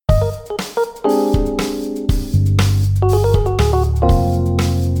Hello,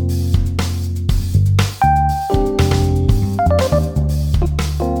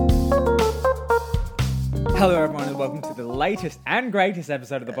 everyone, and welcome to the latest and greatest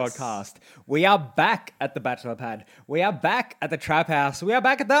episode of the podcast. We are back at the Bachelor Pad. We are back at the Trap House. We are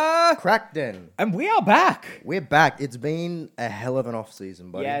back at the Crackden. And we are back. We're back. It's been a hell of an off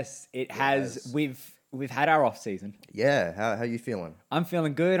season, buddy. Yes, it has. We've had our off season. Yeah. How you feeling? I'm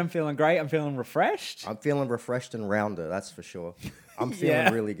feeling good. I'm feeling great. I'm feeling refreshed. I'm feeling refreshed and rounder. That's for sure. I'm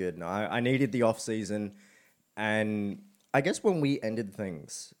feeling really good. No, I needed the off season, and I guess when we ended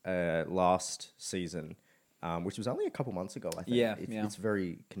things last season, which was only a couple months ago, I think. It's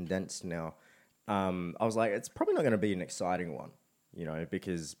very condensed now. I was like, it's probably not going to be an exciting one,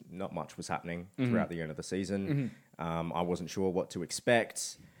 because not much was happening throughout the end of the season. I wasn't sure what to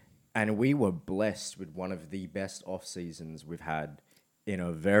expect. And we were blessed with one of the best off seasons we've had in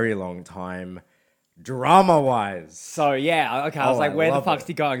a very long time, drama-wise. So, yeah, okay, I was like, where the fuck's it.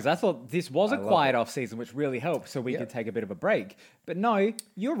 he going? Because I thought this was a quiet off season, which really helped, so we could take a bit of a break. But no,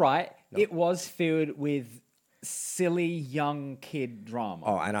 you're right. No. It was filled with silly young kid drama.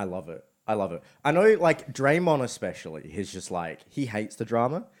 Oh, and I love it. I know, like, Draymond especially, he's just like, he hates the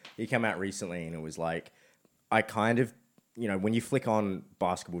drama. He came out recently and it was like, I kind of, when you flick on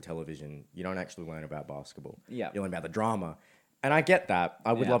basketball television, you don't actually learn about basketball. Yeah. You learn about the drama. And I get that.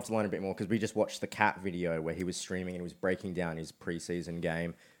 I would love to learn a bit more because we just watched the Cat video where he was streaming and he was breaking down his preseason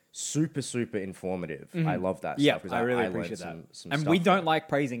game. Super, super informative. I love that stuff. Yeah, I really appreciate that. And we don't like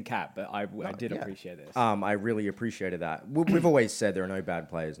praising Cat, but I did appreciate this. I really appreciated that. We've always said there are no bad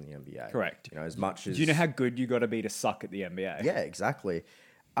players in the NBA. Correct. As much as... Do you know how good you got to be to suck at the NBA? Yeah, exactly.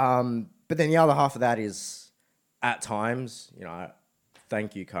 But then the other half of that is, at times,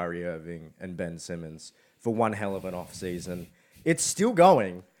 thank you, Kyrie Irving and Ben Simmons, for one hell of an off season. It's still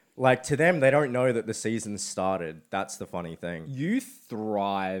going. Like, to them, they don't know that the season started. That's the funny thing. You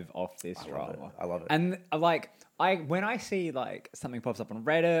thrive off this drama. I love it. And, when I see, something pops up on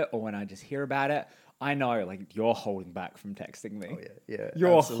Reddit or when I just hear about it, I know, you're holding back from texting me. Oh, yeah.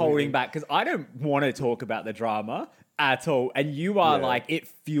 You're absolutely. holding back because I don't want to talk about the drama at all. And you are it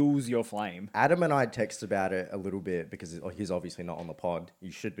fuels your flame. Adam and I text about it a little bit because he's obviously not on the pod.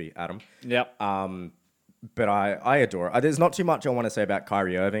 You should be, Adam. Yep. But I adore it. There's not too much I want to say about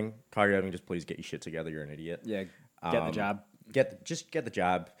Kyrie Irving. Kyrie Irving, just please get your shit together. You're an idiot. Yeah, get the jab. Get the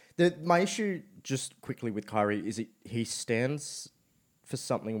jab. My issue, just quickly with Kyrie, is he stands for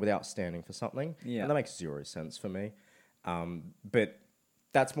something without standing for something. Yeah. And that makes zero sense for me. But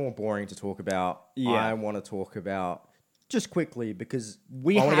that's more boring to talk about. Yeah. I want to talk about... Just quickly, because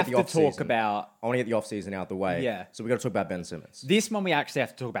we have to talk about... I want to get the off-season out the way. Yeah. So we got to talk about Ben Simmons. This one we actually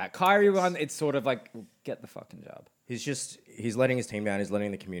have to talk about. Kyrie one, it's sort of get the fucking job. He's letting his team down. He's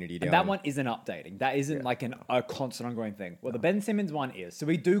letting the community down. And that one isn't updating. That isn't a constant ongoing thing. Well, the Ben Simmons one is. So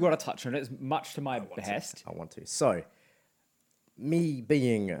we do got to touch on it, as much to my behest. I want to. So, me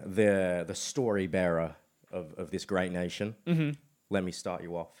being the story bearer of this great nation, let me start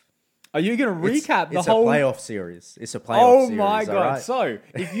you off. Are you going to recap the it's whole... It's a playoff series. It's a playoff series. Oh my God. Right? So,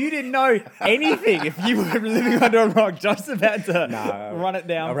 if you didn't know anything, if you were living under a rock, just about to run it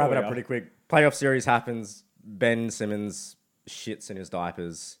down I'll wrap it up pretty quick. Playoff series happens. Ben Simmons shits in his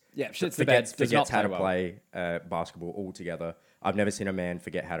diapers. Yeah, shits the bed. Forgets how to play basketball altogether. I've never seen a man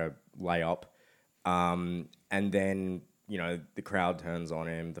forget how to lay up. And then, the crowd turns on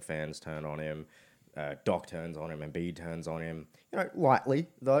him. The fans turn on him. Doc turns on him, Embiid turns on him. Lightly,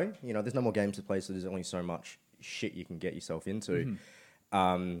 though. There's no more games to play, so there's only so much shit you can get yourself into.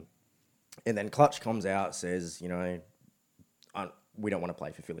 And then Clutch comes out, says, we don't want to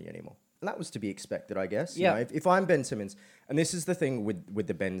play for Philly anymore. And that was to be expected, I guess. Yeah. If I'm Ben Simmons, and this is the thing with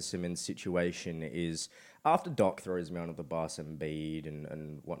the Ben Simmons situation is, after Doc throws me under the bus, Embiid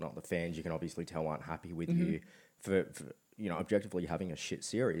and whatnot, the fans, you can obviously tell, aren't happy with you for objectively having a shit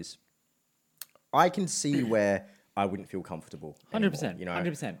series. I can see where I wouldn't feel comfortable. 100%.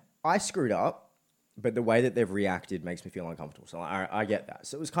 100%. I screwed up, but the way that they've reacted makes me feel uncomfortable. So I get that.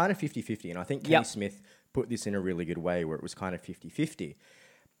 So it was kind of 50-50. And I think Kenny Smith put this in a really good way where it was kind of 50-50.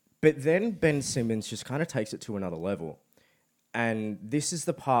 But then Ben Simmons just kind of takes it to another level. And this is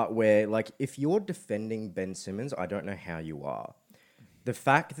the part where, if you're defending Ben Simmons, I don't know how you are. The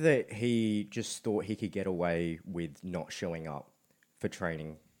fact that he just thought he could get away with not showing up for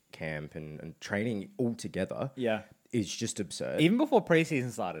training camp and training altogether is just absurd. Even before preseason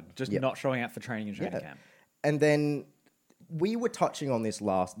started, just not showing up for training and training camp. And then we were touching on this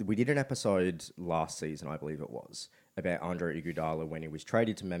we did an episode last season, I believe it was, about Andre Iguodala when he was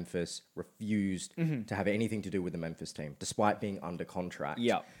traded to Memphis, refused to have anything to do with the Memphis team, despite being under contract.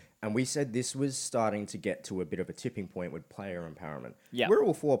 Yeah. And we said this was starting to get to a bit of a tipping point with player empowerment. Yeah. We're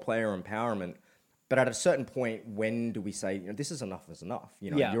all for player empowerment, but at a certain point, when do we say, this is enough is enough?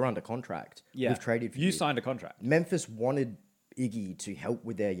 You're under contract. Yeah. We've traded for you. You signed a contract. Memphis wanted Iggy to help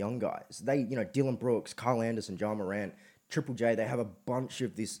with their young guys. They, Dylan Brooks, Kyle Anderson, John Morant, Triple J, they have a bunch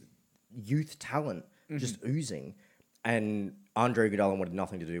of this youth talent just oozing. And Andre Iguodala wanted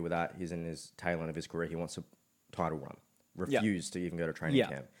nothing to do with that. He's in his tail end of his career. He wants a title run. Refused to even go to training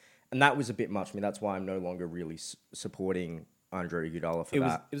camp. And that was a bit much for me. That's why I'm no longer really supporting Andre Iguodala for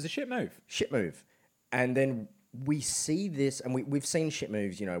that. It was a shit move. Shit move. And then we see this, and we've seen shit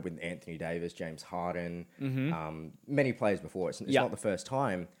moves, with Anthony Davis, James Harden, many players before. It's not the first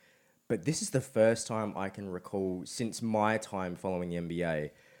time. But this is the first time I can recall since my time following the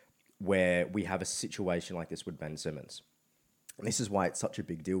NBA where we have a situation like this with Ben Simmons. And this is why it's such a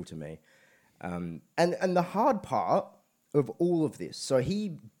big deal to me. And the hard part of all of this, so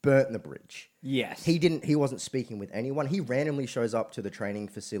he burnt the bridge. Yes. He wasn't speaking with anyone. He randomly shows up to the training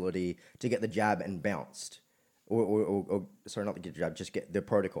facility to get the jab and bounced. Or sorry, not the jab, just get the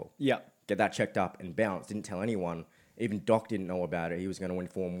protocol. Yeah. Get that checked up and bounced. Didn't tell anyone. Even Doc didn't know about it. He was going to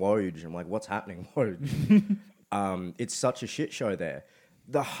inform Woj. I'm like, what's happening, Woj? It's such a shit show there.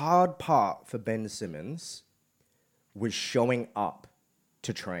 The hard part for Ben Simmons was showing up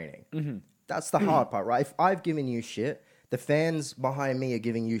to training. Mm-hmm. That's the hard part, right? If I've given you shit, the fans behind me are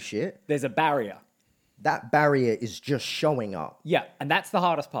giving you shit. There's a barrier. That barrier is just showing up. Yeah, and that's the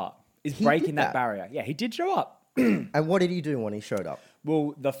hardest part, is breaking that barrier. Yeah, he did show up. And what did he do when he showed up?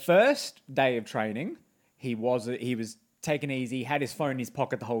 Well, the first day of training, he was taking it easy, had his phone in his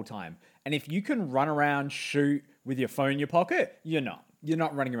pocket the whole time. And if you can run around, shoot with your phone in your pocket, you're not. You're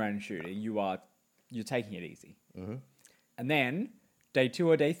not running around and shooting. You're taking it easy. Mm-hmm. And then day 2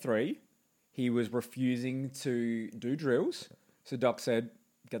 or day 3, he was refusing to do drills. So Doc said,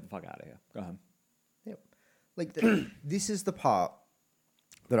 "Get the fuck out of here. Go home." Yep. Like this is the part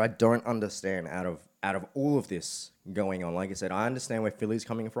that I don't understand out of all of this going on. Like I said, I understand where Philly's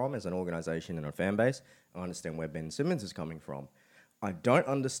coming from as an organization and a fan base. I understand where Ben Simmons is coming from. I don't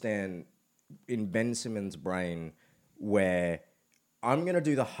understand in Ben Simmons' brain where I'm going to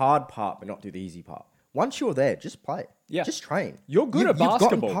do the hard part but not do the easy part. Once you're there, just play. Yeah. Just train. You're good at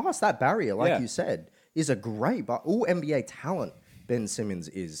basketball. You've gotten past that barrier, like you said, is a great, but all NBA talent Ben Simmons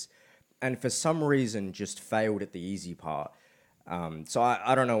is. And for some reason, just failed at the easy part. So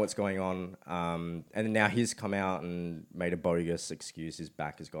I don't know what's going on. And now he's come out and made a bogus excuse. His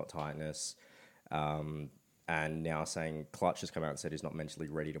back has got tightness. And now saying Clutch has come out and said he's not mentally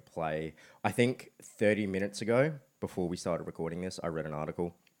ready to play. I think 30 minutes ago, before we started recording this, I read an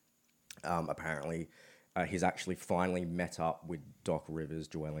article. Apparently, he's actually finally met up with Doc Rivers,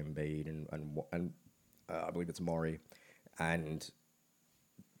 Joel Embiid, and I believe it's Maury. And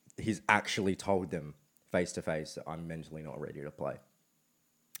he's actually told them face to face that I'm mentally not ready to play.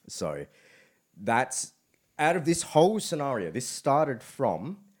 So that's out of this whole scenario. This started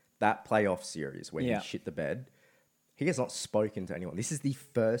from that playoff series where he shit the bed. He has not spoken to anyone. This is the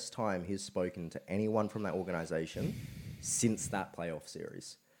first time he's spoken to anyone from that organization since that playoff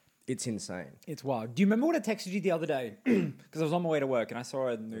series. It's insane. It's wild. Do you remember what I texted you the other day? Because I was on my way to work and I saw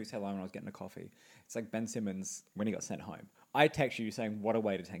a news headline when I was getting a coffee. It's like Ben Simmons when he got sent home. I texted you saying, what a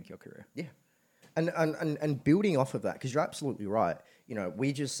way to tank your career. Yeah. And building off of that, because you're absolutely right.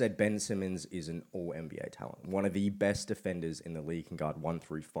 We just said Ben Simmons is an all-NBA talent. One of the best defenders in the league, can guard 1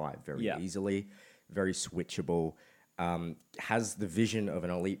 through 5 very easily, very switchable, has the vision of an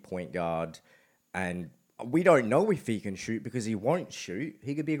elite point guard, and we don't know if he can shoot because he won't shoot.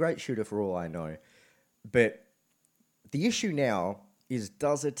 He could be a great shooter for all I know. But the issue now is,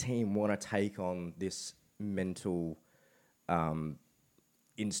 does a team want to take on this mental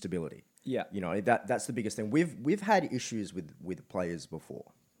instability? Yeah. That's the biggest thing. We've had issues with players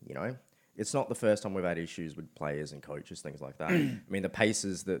before, It's not the first time we've had issues with players and coaches, things like that. I mean, the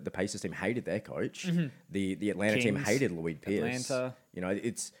Pacers team hated their coach. Mm-hmm. The Atlanta Kings, team hated Lloyd Pierce. Atlanta.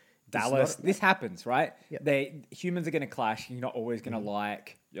 It's Dallas. This happens, right? Yep. Humans are going to clash. You're not always going to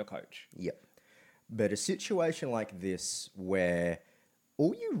like your coach. Yep. But a situation like this where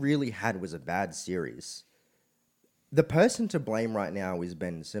all you really had was a bad series, the person to blame right now is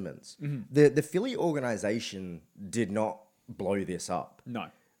Ben Simmons. Mm-hmm. The Philly organization did not blow this up. No.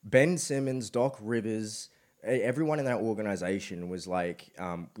 Ben Simmons, Doc Rivers, everyone in that organization was like,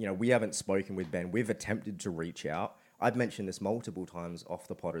 we haven't spoken with Ben. We've attempted to reach out. I've mentioned this multiple times off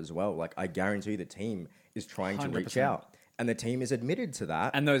the pod as well. Like, I guarantee the team is trying 100%. To reach out. And the team is admitted to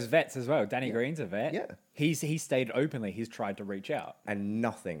that. And those vets as well. Danny Green's a vet. Yeah. He stated openly he's tried to reach out. And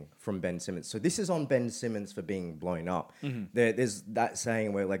nothing from Ben Simmons. So this is on Ben Simmons for being blown up. There's that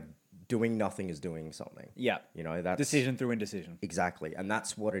saying where like doing nothing is doing something. Yeah. You know, that's Decision through indecision. exactly. And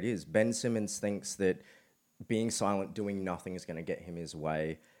that's what it is. Ben Simmons thinks that being silent, doing nothing is going to get him his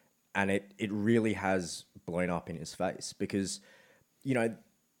way. And it really has blown up in his face because, you know,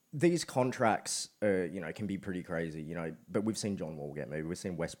 these contracts, can be pretty crazy, you know, but we've seen John Wall get moved. We've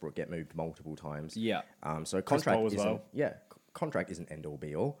seen Westbrook get moved multiple times. Yeah. So Chris contract Paul as isn't, well. contract isn't end all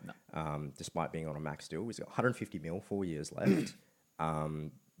be all. No. Despite being on a max deal, he's got 150 mil, 4 years left,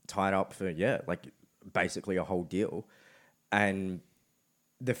 tied up for basically a whole deal. And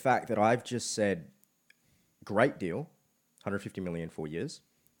the fact that I've just said, great deal, 150 million, 4 years,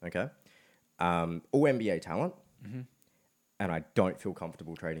 okay, all NBA talent. And I don't feel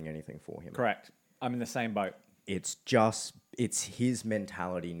comfortable trading anything for him. Correct. I'm in the same boat. It's his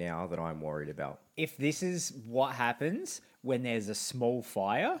mentality now that I'm worried about. If this is what happens when there's a small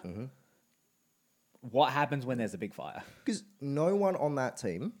fire, what happens when there's a big fire? Because no one on that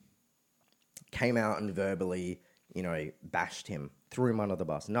team came out and verbally, bashed him, threw him under the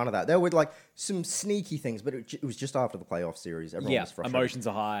bus. None of that. There were like some sneaky things, but it was just after the playoff series. Everyone was frustrated. Emotions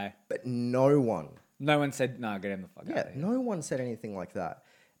are high. But no one said, no, get him the fuck out of here. no one said anything like that.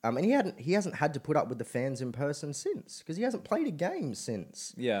 And he hasn't had to put up with the fans in person since, because he hasn't played a game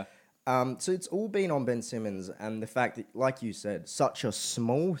since. Yeah. So it's all been on Ben Simmons, and the fact that, like you said, such a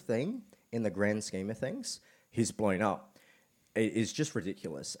small thing in the grand scheme of things, he's blown up. It is just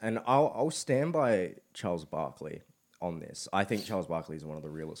ridiculous. And I'll stand by Charles Barkley on this. I think Charles Barkley is one of the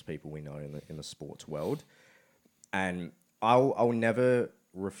realest people we know in the sports world, and I'll never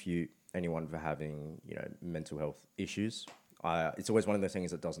refute anyone for having mental health issues. It's always one of those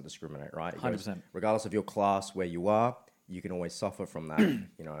things that doesn't discriminate, right? 100%. Regardless of your class, where you are, you can always suffer from that.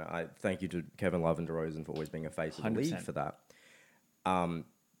 I thank you to Kevin Love and DeRozan for always being a face of the league 100%. for that.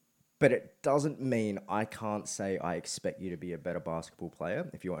 But it doesn't mean I can't say I expect you to be a better basketball player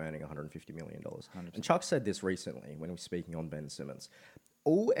if you're earning $150 million. 100%. And Chuck said this recently when he was speaking on Ben Simmons.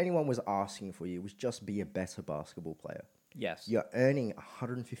 All anyone was asking for you was just be a better basketball player. Yes. You're earning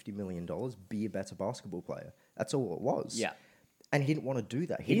 $150 million, be a better basketball player. That's all it was. Yeah. And he didn't want to do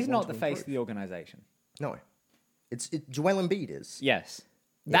that. He's not the face of the organization. No. Joel Embiid is. Yes.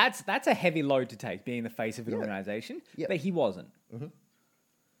 Yeah. That's a heavy load to take, being the face of an organization. Yeah. But he wasn't.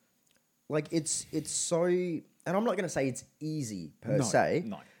 Like, it's so... And I'm not going to say it's easy per se.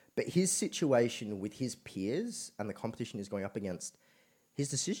 No. But his situation with his peers and the competition he's going up against, his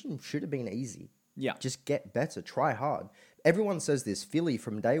decision should have been easy. Yeah. Just get better. Try hard. Everyone says this. Philly,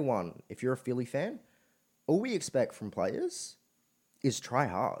 from day one, if you're a Philly fan, all we expect from players is try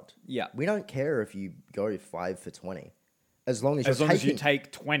hard. Yeah. We don't care if you go 5 for 20. As long as you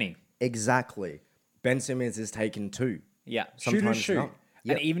take 20. Exactly. Ben Simmons has taken 2. Yeah. Sometimes shoot. not.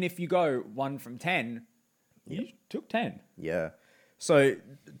 Yep. And even if you go 1 from 10, you took 10. Yeah. So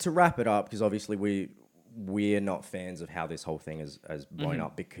to wrap it up, because obviously we're not fans of how this whole thing has blown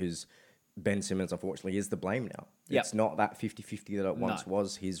up, because Ben Simmons, unfortunately, is the blame now. Yep. It's not that 50-50 that it once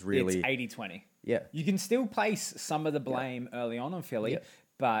was. He's really... It's 80-20. Yeah. You can still place some of the blame early on Philly,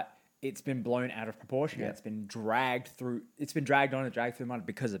 but it's been blown out of proportion. Yeah. It's been dragged through the mud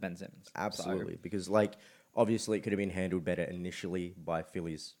because of Ben Simmons. Absolutely. Because, obviously it could have been handled better initially by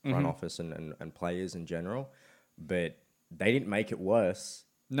Philly's front office and players in general, but they didn't make it worse.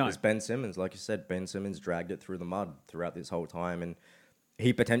 No. It's Ben Simmons. Like you said, Ben Simmons dragged it through the mud throughout this whole time, and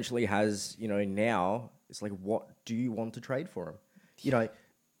he potentially has, now, it's like, what do you want to trade for him?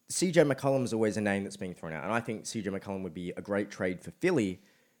 CJ McCollum is always a name that's being thrown out, and I think CJ McCollum would be a great trade for Philly,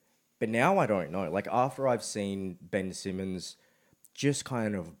 but now I don't know. Like, after I've seen Ben Simmons just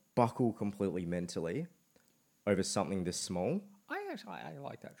kind of buckle completely mentally over something this small. I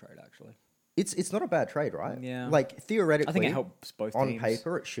like that trade, actually. It's not a bad trade, right? Yeah. Like, theoretically, I think it helps both on teams.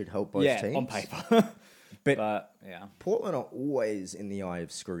 paper, it should help both teams. Yeah, on paper. but, yeah. Portland are always in the eye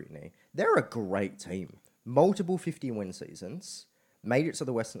of scrutiny. They're a great team. Multiple 50-win seasons, made it to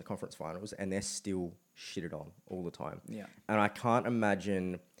the Western Conference Finals, and they're still shitted on all the time. Yeah. And I can't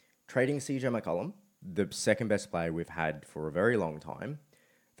imagine trading CJ McCollum, the second best player we've had for a very long time,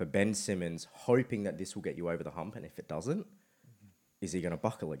 for Ben Simmons, hoping that this will get you over the hump, and if it doesn't, is he going to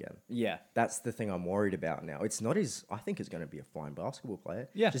buckle again? Yeah. That's the thing I'm worried about now. It's not his... I think he's going to be a fine basketball player.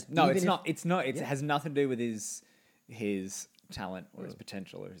 Yeah. No, it's not. It's not. It has nothing to do with his talent or his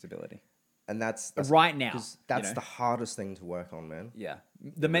potential or his ability. And that's right now. That's the hardest thing to work on, man. Yeah.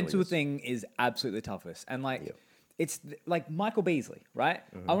 The mental thing is absolutely the toughest. And like Michael Beasley, right?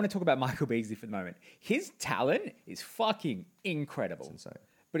 I want to talk about Michael Beasley for the moment. His talent is fucking incredible. It's insane.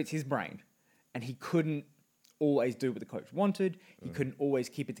 But it's his brain. And he couldn't always do what the coach wanted. He couldn't always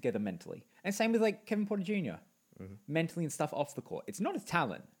keep it together mentally. And same with like Kevin Porter Jr. Mentally and stuff off the court. It's not his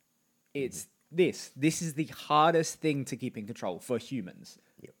talent. It's this. This is the hardest thing to keep in control for humans.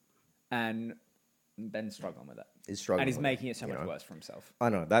 Yep. And Ben's struggling with it. He's struggling And he's with making it, it so you much know? worse for himself. I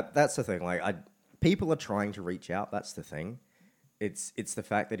know that's the thing. Like, people are trying to reach out. That's the thing. It's the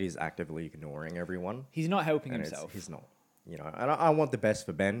fact that he's actively ignoring everyone. He's not helping And himself. he's not. You know, and I want the best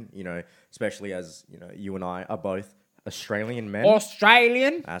for Ben. You know, especially as you and I are both Australian men.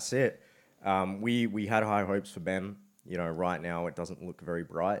 Australian? That's it. We had high hopes for Ben. You know, right now it doesn't look very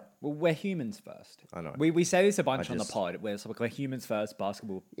bright. Well, we're humans first. I know. We say this a bunch on the just- pod. We're humans first,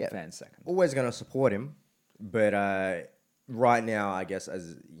 basketball fans second. Always going to support him, but right now, I guess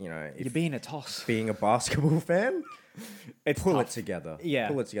as if You're being a toss. being a basketball fan, It's pull tough. it together. Yeah.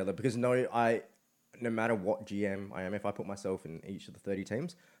 Pull it together because no matter what GM I am, if I put myself in each of the 30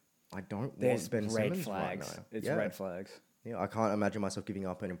 teams, I don't There's want Ben red Simmons flags. right now. It's Yeah. red flags. Yeah, I can't imagine myself giving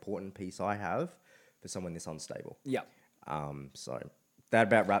up an important piece I have for someone this unstable. Yeah. So that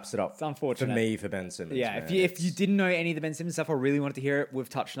about wraps it up. It's unfortunate. for me for Ben Simmons. Yeah, man. if you didn't know any of the Ben Simmons stuff or really wanted to hear it, we've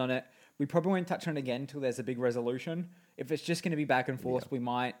touched on it. We probably won't touch on it again until there's a big resolution. If it's just going to be back and forth, we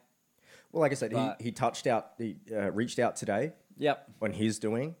might. Well, like I said, But- he reached out today Yep. on his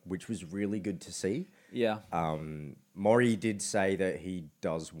doing, which was really good to see. Yeah. Maury did say that he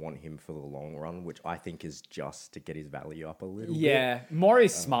does want him for the long run, which I think is just to get his value up a little bit. Yeah.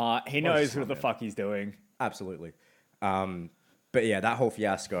 Maury's smart. He knows smart, what the man. fuck he's doing. Absolutely. But yeah, that whole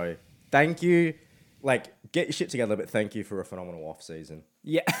fiasco. Thank you. Like, get your shit together, but thank you for a phenomenal off season.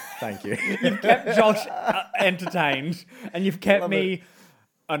 Yeah. Thank you. You've kept Josh entertained and you've kept me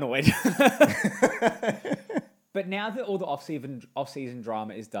annoyed. But now that all the off-season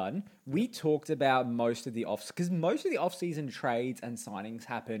drama is done, we talked about most of the because most of the off-season trades and signings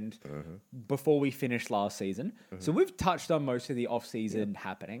happened before we finished last season. So we've touched on most of the off-season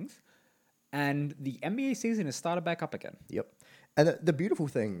happenings, and the NBA season has started back up again. Yep. And the beautiful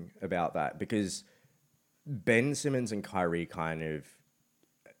thing about that, because Ben Simmons and Kyrie kind of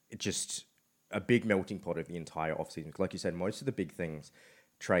just a big melting pot of the entire offseason. Like you said, most of the big things,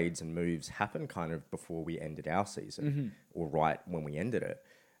 trades and moves happen kind of before we ended our season or right when we ended it.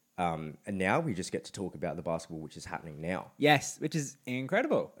 And now we just get to talk about the basketball which is happening now. Yes, which is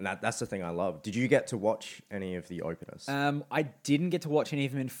incredible. And that's the thing I love. Did you get to watch any of the openers? I didn't get to watch any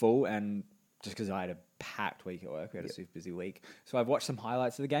of them in full, and just because I had a packed week at work, we had a super busy week. So I've watched some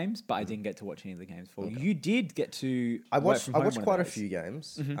highlights of the games, but I didn't get to watch any of the games full. Okay. You did get to. I watched one of quite a those. few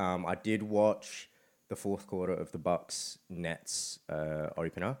games. I did watch the fourth quarter of the Bucks Nets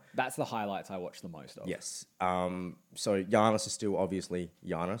opener. That's the highlights I watched the most of. Yes. So Giannis is still obviously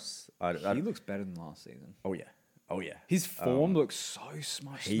Giannis. He looks better than last season. Oh yeah. Oh yeah. His form looks so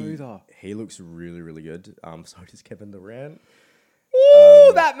much smoother. He looks really, really good. So does Kevin Durant.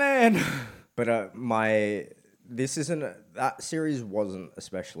 Ooh, that man! But that series wasn't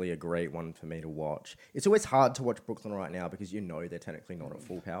especially a great one for me to watch. It's always hard to watch Brooklyn right now because they're technically not at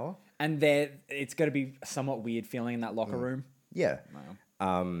full power. And it's going to be somewhat weird feeling in that locker room. Yeah.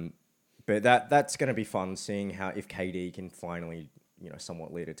 Wow. But that's going to be fun seeing how if KD can finally,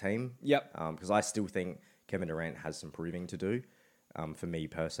 somewhat lead a team. Yep. Because I still think Kevin Durant has some proving to do, for me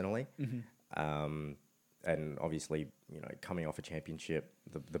personally. And obviously, coming off a championship,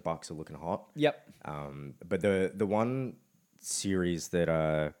 the Bucks are looking hot. Yep. But the one series that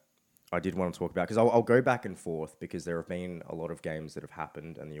I did want to talk about, because I'll go back and forth because there have been a lot of games that have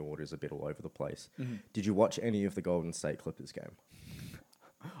happened and the order's a bit all over the place. Did you watch any of the Golden State Clippers game?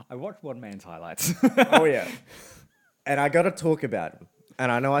 I watched one man's highlights. Oh, yeah. And I got to talk about him.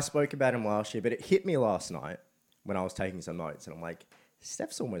 And I know I spoke about him last year, but it hit me last night when I was taking some notes. And I'm like,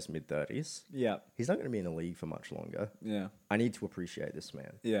 Steph's almost mid-30s. Yeah. He's not going to be in the league for much longer. Yeah. I need to appreciate this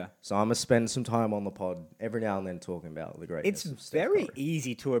man. Yeah. So I'm going to spend some time on the pod every now and then talking about the greatness of It's Steph very Curry.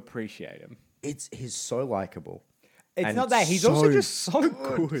 easy to appreciate him. He's so likable. It's And not that. He's so also just so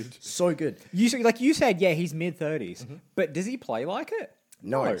good. So good. Like you said, yeah, he's mid-30s. But does he play like it?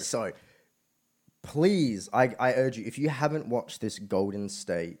 No. So please, I urge you, if you haven't watched this Golden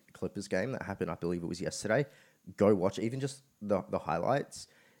State Clippers game that happened, I believe it was yesterday, go watch it, even just the highlights.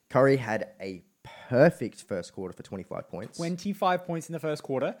 Curry had a perfect first quarter for 25 points. 25 points in the first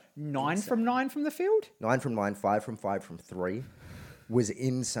quarter. 9 from 9 from the field? 9 from 9, 5 from 5 from 3. Was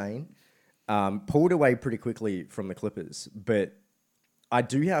insane. Pulled away pretty quickly from the Clippers. But I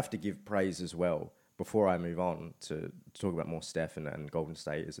do have to give praise as well before I move on to talk about more Steph and Golden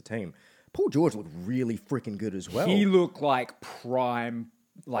State as a team. Paul George looked really freaking good as well. He looked like prime,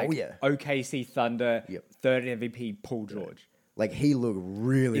 like Oh, yeah. OKC Thunder, Yep. third MVP Paul George. Like, he looked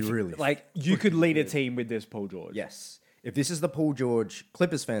really, really... Like, you could lead a team with this Paul George. Yes. If this is the Paul George...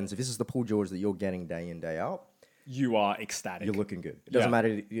 Clippers fans, if this is the Paul George that you're getting day in, day out, You are ecstatic. you're looking good. It doesn't Yeah.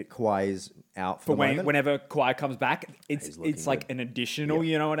 matter if Kawhi is out for the moment. Whenever Kawhi comes back, He's looking it's like good. an additional,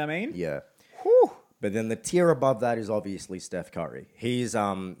 you know what I mean? Yeah. Whew. But then the tier above that is obviously Steph Curry. He's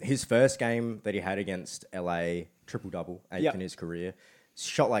his first game that he had against LA, triple-double, eighth Yep. in his career.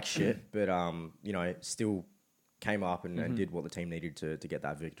 Shot like shit, but still came up and did what the team needed to get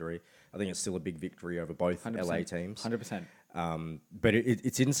that victory. I think it's still a big victory over both 100%. LA teams. 100%. But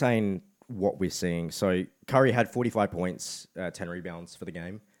it's insane what we're seeing. So Curry had 45 points, 10 rebounds for the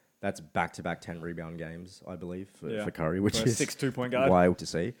game. That's back-to-back 10 rebound games, I believe, for Curry, which For a is 6'2" point guard. wild to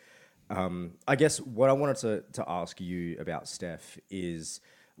see. I guess what I wanted to ask you about Steph is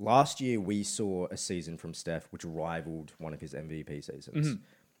last year we saw a season from Steph which rivaled one of his MVP seasons.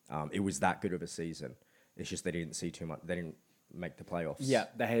 It was that good of a season. It's just they didn't see too much. They didn't make the playoffs. Yeah,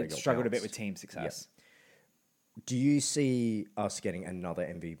 they had got struggled a bit bounced. with team success. Do you see us getting another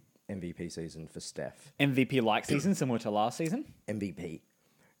MVP season for Steph? MVP like season, similar to last season? MVP.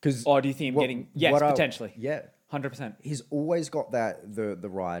 Because Or do you think him getting... Yes, potentially. Yeah. 100%. He's always got the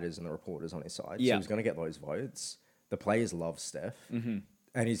writers and the reporters on his side. Yeah. So he's going to get those votes. The players love Steph. Mm-hmm.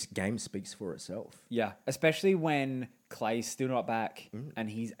 And his game speaks for itself. Yeah, especially when Clay's still not back and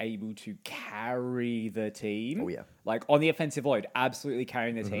he's able to carry the team. Oh, yeah. Like on the offensive load, absolutely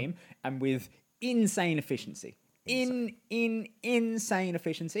carrying the team and with insane efficiency. Insane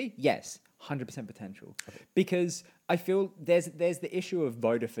efficiency. Yes, 100% potential. Because I feel there's the issue of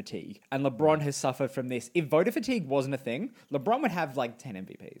voter fatigue and LeBron has suffered from this. If voter fatigue wasn't a thing, LeBron would have like 10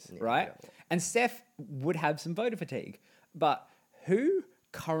 MVPs, right? yeah. And Steph would have some voter fatigue. But who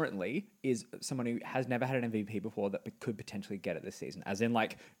currently is someone who has never had an MVP before that could potentially get it this season, as in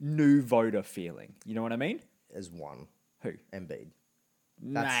like new voter feeling. You know what I mean? As one. Who? Embiid.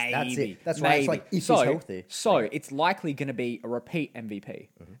 Maybe. That's it. That's right. It's like if he's healthy. So it's likely going to be a repeat MVP.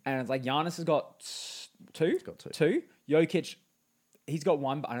 And it's like Giannis has got two. got two. Two. Jokic, he's got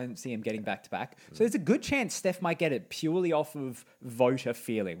one, but I don't see him getting back to back. So there's a good chance Steph might get it purely off of voter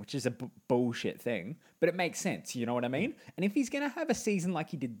feeling, which is a bullshit thing, but it makes sense. You know what I mean? And if he's going to have a season like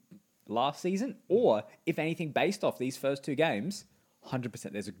he did last season, or if anything based off these first two games,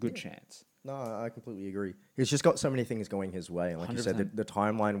 100% there's a good chance. No, I completely agree. He's just got so many things going his way. And like you said, 100%. the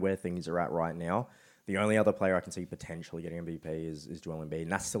timeline where things are at right now, the only other player I can see potentially getting MVP is Joel Embiid,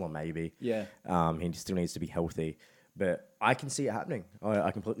 and that's still a maybe. Yeah. He still needs to be healthy. But I can see it happening.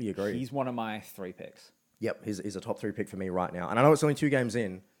 I completely agree. He's one of my 3 picks. He's a top 3 pick for me right now. And I know it's only 2 games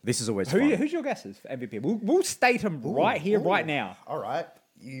in. This is always fun. Who's your guesses for MVP? We'll state them right here, right now. All right.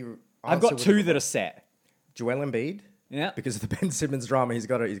 I've got 2 that are set. Joel Embiid. Yeah. Because of the Ben Simmons drama, he's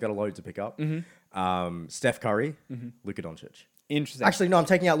got a load to pick up. Steph Curry, Luka Doncic. Interesting. Actually, no, I'm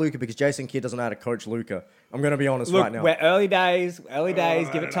taking out Luka because Jason Kidd doesn't know how to coach Luka. I'm going to be honest Look, right now. we're early days.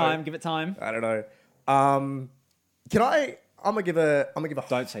 Give it time. Give it time. I don't know. Can I? I'm gonna give a.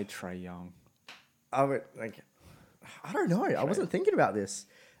 Don't say Trey Young. I don't know. I wasn't thinking about this.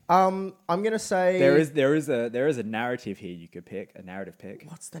 I'm gonna say There is a narrative here you could pick. A narrative pick.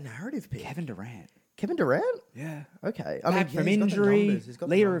 What's the narrative pick? Kevin Durant. Kevin Durant. Yeah. Okay. Back from he's got the injury, numbers. He's got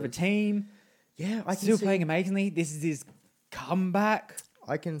the leader of a numbers. team, Yeah, I can still see. playing amazingly. This is his comeback.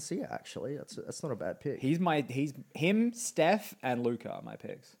 I can see it actually. That's not a bad pick. He's him, Steph, and Luka are my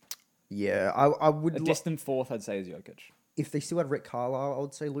picks. Yeah, I A would. distant fourth, I'd say, is Jokic. If they still had Rick Carlisle, I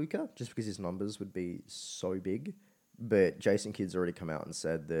would say Luka, just because his numbers would be so big. But Jason Kidd's already come out and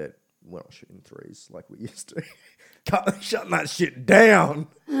said that we're not shooting threes like we used to. Shutting that shit down.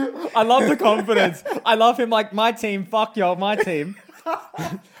 I love the confidence. I love him like, my team, fuck y'all, my team.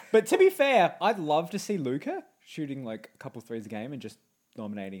 But to be fair, I'd love to see Luka shooting like a couple threes a game and just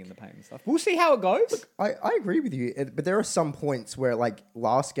dominating in the paint and stuff. We'll see how it goes. I agree with you, but there are some points where, like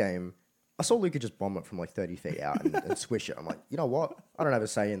last game, I saw Luka just bomb it from like 30 feet out and swish it. I'm like, you know what? I don't have a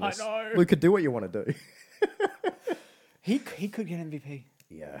say in this. I know. Luka, do what you want to do. He could get MVP.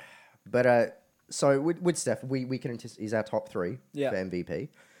 Yeah. But so with Steph, we can anticipate he's our top 3 Yeah. for MVP.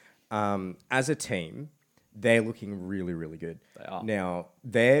 As a team, they're looking really, really good. They are. Now,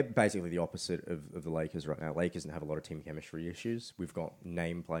 they're basically the opposite of the Lakers right now. Lakers have a lot of team chemistry issues. We've got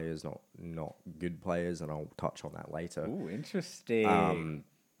name players, not good players, and I'll touch on that later. Ooh, interesting.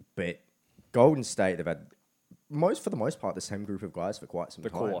 But Golden State, they've had for the most part the same group of guys for quite some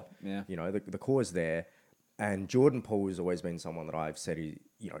time. core, yeah. You know, the core is there. And Jordan Poole has always been someone that I've said,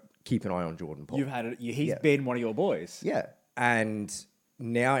 keep an eye on Jordan Poole. He's been one of your boys. Yeah. And,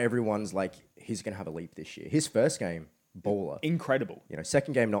 now everyone's like, he's going to have a leap this year. His first game, baller. Incredible.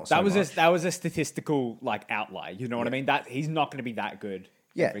 Second game, not so That was much. that was a statistical like outlier. You know what I mean? That he's not going to be that good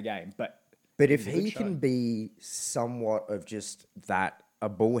every game. But if a good he can be somewhat of just that, a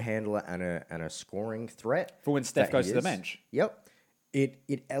ball handler and a scoring threat for when Steph that goes he to the is, bench. Yep.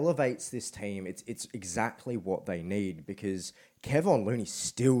 It elevates this team. It's exactly what they need because Kevon Looney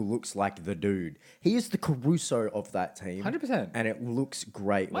still looks like the dude. He is the Caruso of that team. 100%. And it looks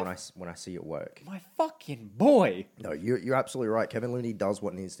great when I see it work. My fucking boy. No, you're absolutely right. Kevin Looney does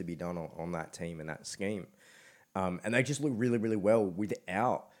what needs to be done on that team and that scheme. And they just look really, really well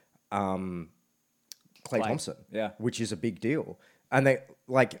without Klay Thompson. Yeah. Which is a big deal. And they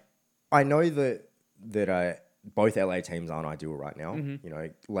I know that both LA teams aren't ideal right now.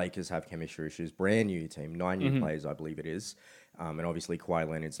 Lakers have chemistry issues. Brand new team, 9 new players, I believe it is. And obviously Kawhi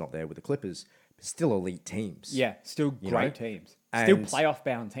Leonard's not there with the Clippers, but still elite teams. Yeah, still great teams. And Still playoff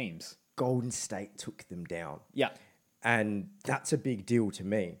bound teams. Golden State took them down. Yeah. And that's a big deal to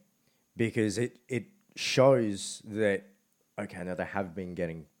me because it shows that, okay, now they have been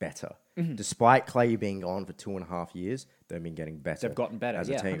getting better. Despite Clay being gone for 2.5 years, they've been getting better. They've gotten better as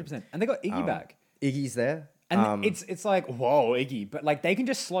a team. 100%. And they got Iggy back. Iggy's there. And it's like, whoa, Iggy. But like they can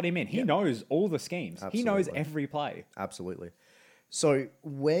just slot him in. He knows all the schemes. He knows every play. Absolutely. So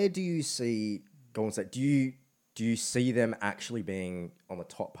where do you see Golden State? Do you see them actually being on the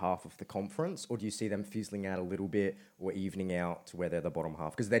top half of the conference, or do you see them fizzling out a little bit or evening out to where they're the bottom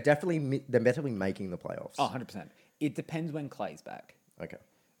half? Because they're definitely making the playoffs. Oh, 100%. It depends when Clay's back. Okay.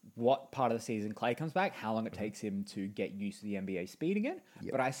 What part of the season Clay comes back, how long it takes him to get used to the NBA speed again.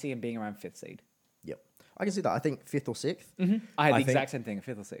 Yep. But I see him being around 5th seed. Yep. I can see that. I think 5th or 6th. I had the think exact same thing,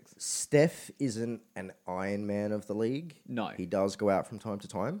 5th or 6th. Steph isn't an Iron Man of the league. No. He does go out from time to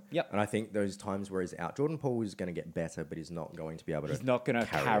time. Yep. And I think those times where he's out, Jordan Poole is going to get better, but he's not going to be able to. He's not going to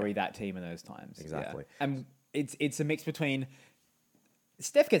carry that team in those times. Exactly. Yeah. And it's a mix between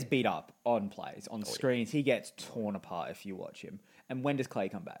Steph gets beat up on plays, on screens. He gets torn apart if you watch him. And when does Clay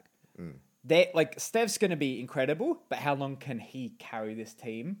come back? Steph's going to be incredible, but how long can he carry this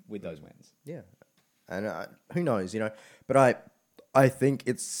team with those wins? Yeah. And who knows, But I think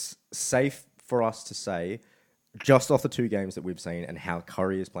it's safe for us to say, just off the 2 games that we've seen and how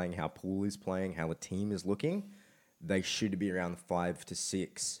Curry is playing, how Poole is playing, how the team is looking, they should be around 5 to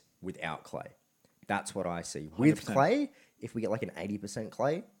 6 without Clay. That's what I see. 100%. With Clay, if we get like an 80%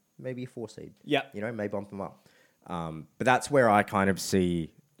 Clay, maybe a 4 seed. Yeah. May bump them up. But that's where I kind of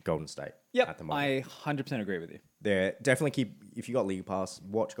see Golden State at the moment. I 100% agree with you. They're definitely if you got League Pass,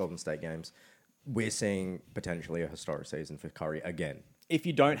 watch Golden State games. We're seeing potentially a historic season for Curry again. If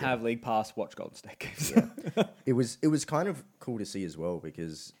you don't have League Pass, watch Golden State games. It was kind of cool to see as well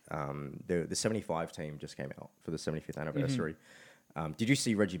because the 75 team just came out for the 75th anniversary. Did you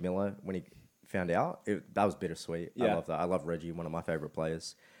see Reggie Miller when he found out? That was bittersweet. Yeah. I love that. I love Reggie, one of my favorite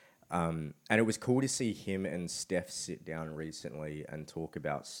players. And it was cool to see him and Steph sit down recently and talk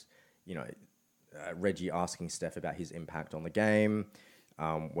about, Reggie asking Steph about his impact on the game,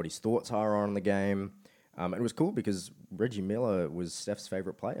 what his thoughts are on the game. And it was cool because Reggie Miller was Steph's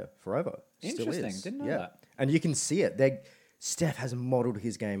favorite player forever. Interesting. Still is. Didn't know that. And you can see it. Steph has modeled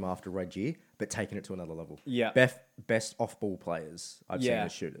his game after Reggie, but taken it to another level. Yeah. Best off-ball players I've seen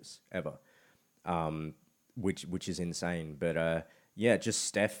as shooters ever, which is insane. But just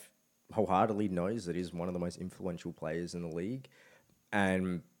Steph wholeheartedly knows that he's one of the most influential players in the league,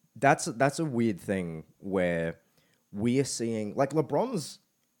 and that's a weird thing where we are seeing like LeBron's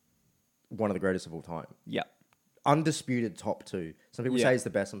one of the greatest of all time. Yeah. Undisputed top 2. Some people say he's the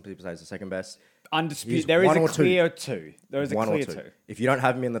best, some people say he's the second best. Undisputed. There is a clear 2. There is a clear 2. If you don't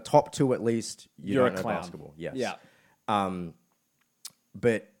have him in the top 2 at least, You're don't a know clown. basketball. Yes. Yeah.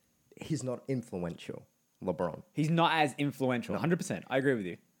 But he's not influential, LeBron. He's not as influential. 100%. I agree with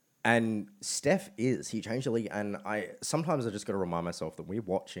you. And Steph is. He changed the league. And sometimes I just got to remind myself that we're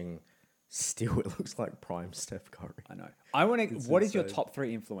watching, still it looks like prime Steph Curry. I know. I want to. What is your top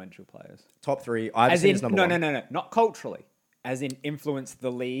 3 influential players? Top 3. I've seen as number 1. No. Not culturally. As in influence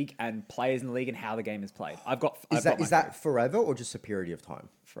the league and players in the league and how the game is played. Is that forever or just a period of time?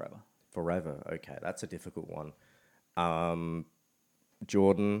 Forever. Forever. Okay, that's a difficult one.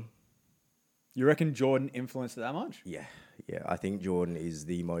 Jordan. You reckon Jordan influenced it that much? Yeah. I think Jordan is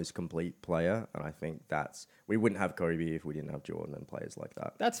the most complete player, and I think we wouldn't have Kobe if we didn't have Jordan and players like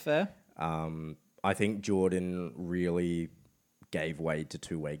that. That's fair. I think Jordan really gave way to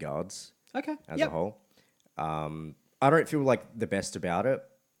two-way guards. Okay. As a whole. I don't feel like the best about it,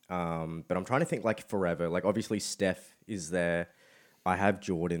 but I'm trying to think like forever. Like obviously Steph is there. I have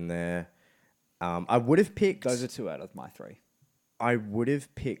Jordan there. I would have picked. Those are 2 out of my 3. I would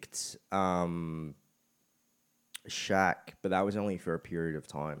have picked Shaq, but that was only for a period of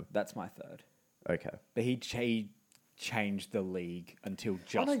time. That's my third. Okay. But he changed the league until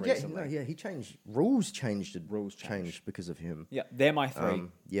just Oh, no, yeah, recently. no, yeah, he changed. Rules changed. Rules changed. because of him. Yeah, they're my three.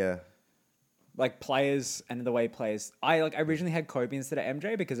 Yeah. Like players and the way players. I originally had Kobe instead of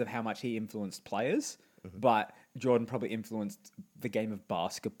MJ because of how much he influenced players, but Jordan probably influenced the game of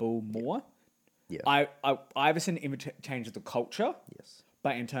basketball more. Yeah. Iverson changed the culture, Yes.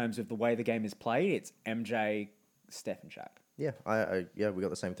 but in terms of the way the game is played, it's MJ, Steph, and Shaq. Yeah. Yeah, we got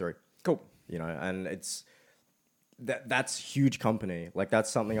the same three. Cool. You know, and it's that's huge company. Like that's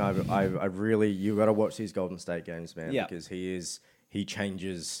something I've really you got to watch these Golden State games, man, Yeah. because he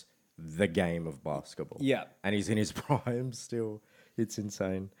changes the game of basketball. Yeah. And he's in his prime still. It's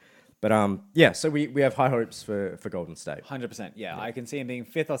insane. But yeah, so we have high hopes for Golden State. 100%. Yeah, I can see him being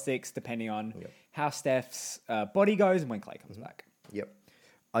fifth or sixth depending on how Steph's body goes and when Clay comes back. Yep.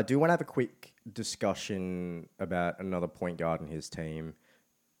 I do want to have a quick discussion about another point guard in his team.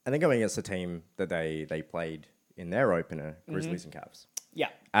 I think going against the team that they played in their opener, Grizzlies and Cavs. Yeah.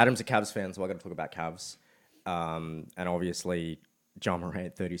 Adam's a Cavs fan, so I got to talk about Cavs. And obviously, Ja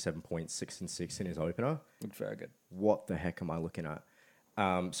Morant, 37 points, 6 and 6 in his opener. Looked very good. What the heck am I looking at?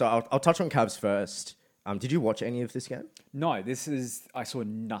 So I'll touch on Cavs first. Did you watch any of this game? No, I saw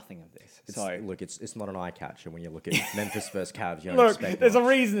nothing of this. Look, it's not an eye catcher when you look at Memphis versus Cavs. You don't Look, expect there's much. a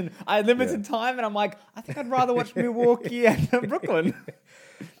reason. I had limited time, and I'm like, I think I'd rather watch Milwaukee and Brooklyn.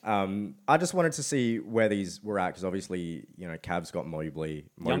 I just wanted to see where these were at because obviously, you know, Cavs got Mobley.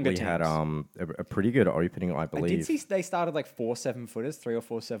 Younger Mobley had teams. a pretty good opening, I I believe. did see they started like 4 7-footers, 3 or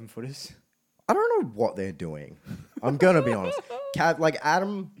 4 7-footers. I don't know what they're doing. I'm gonna be honest. Like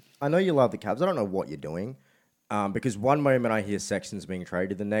Adam, I know you love the Cavs. I don't know what you're doing. Because one moment I hear Sexton's being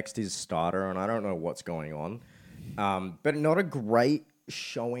traded, the next is starter, and I don't know what's going on. But not a great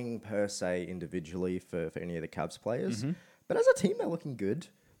showing per se individually for any of the Cavs players. But as a team, they're looking good.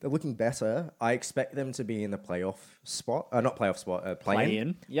 They're looking better. I expect them to be in the playoff spot. Not playoff spot,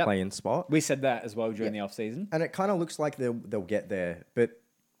 play-in. Yep. Play-in spot. We said that as well during the off-season. And it kind of looks like they'll get there. But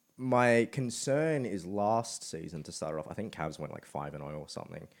my concern is last season to start off, I think Cavs went like 5-0 or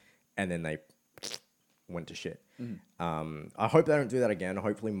something. And then they went to shit. I hope they don't do that again.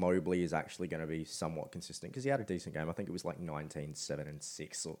 Hopefully Mobley is actually going to be somewhat consistent because he had a decent game. I think it was like 19, 7 and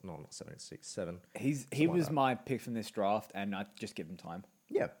 6 or no, not 7 and 6, 7. He was my pick from this draft, and I just give him time.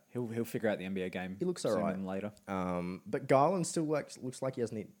 Yeah, He'll figure out the NBA game. he looks sooner alright. than later. But Garland still looks like he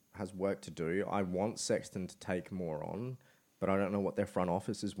has work to do. I want Sexton to take more on, but I don't know what their front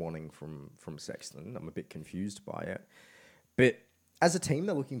office is wanting from Sexton. I'm a bit confused by it. But as a team,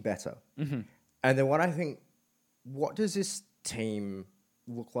 they're looking better. And then what does this team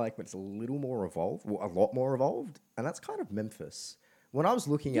look like when it's a little more evolved, well, a lot more evolved? And that's kind of Memphis. When I was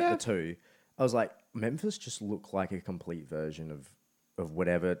looking at the two, I was like, Memphis just look like a complete version of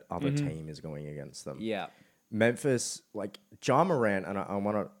whatever other team is going against them. Yeah. Memphis, like Ja Morant, and I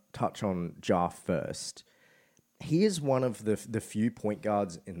want to touch on Ja first. He is one of the few point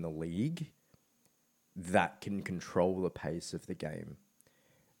guards in the league that can control the pace of the game.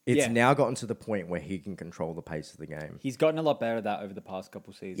 It's now gotten to the point where he can control the pace of the game. He's gotten a lot better at that over the past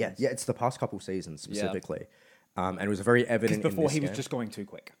couple seasons. Yeah, it's the past couple seasons specifically. And it was very evident Before in this he was game. just going too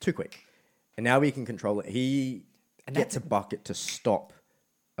quick. Too quick. And now he can control it. He gets a bucket to stop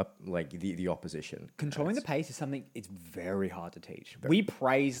the opposition. Controlling the pace is something it's very hard to teach. We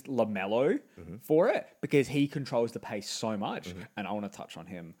praised LaMelo for it because he controls the pace so much, and I want to touch on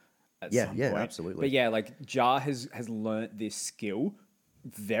him at some point. Absolutely. But yeah, like Ja has learnt this skill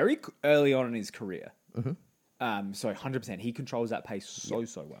very early on in his career. So 100%, he controls that pace so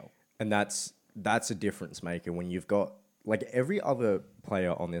well. And that's a difference maker when you've got like every other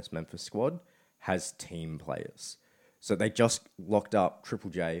player on this Memphis squad has team players. So they just locked up Triple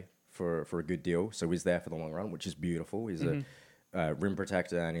J for a good deal. So he's there for the long run, which is beautiful. He's a rim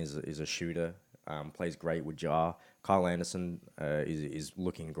protector and is a shooter. Plays great with Ja. Kyle Anderson is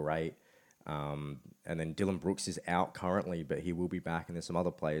looking great. And then Dylan Brooks is out currently, but he will be back. And there's some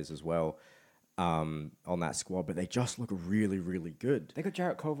other players as well on that squad. But they just look really, really good. They got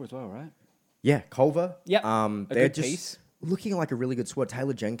Jarrett Culver as well, right? Yeah, Culver. Yep. They're good just piece. looking like a really good squad.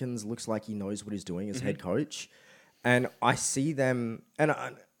 Taylor Jenkins looks like he knows what he's doing as head coach. And I see them... And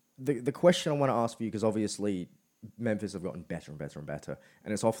the question I want to ask for you, because obviously Memphis have gotten better and better and better,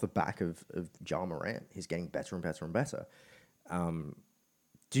 and it's off the back of Ja Morant. He's getting better and better and better.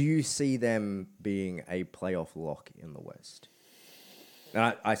 Do you see them being a playoff lock in the West?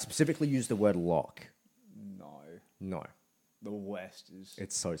 And I specifically use the word lock. No. The West is...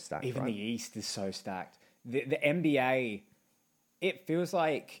 It's so stacked, Even right? the East is so stacked. The NBA it feels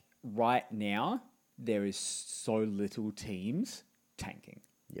like right now there is so little teams tanking.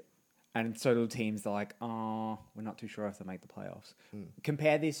 Yep. And so little teams are like, oh, we're not too sure if they'll make the playoffs.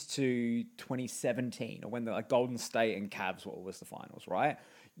 Compare this to 2017, or when the Golden State and Cavs was the finals, right?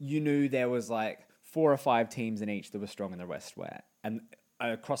 You knew there was like 4 or 5 teams in each that were strong and the rest were, and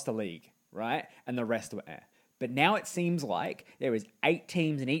across the league, right? And the rest were air. But now it seems like there is 8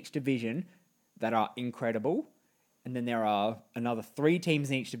 teams in each division that are incredible, and then there are another 3 teams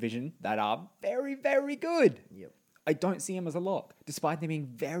in each division that are very, very good. Yep. I don't see them as a lock, despite them being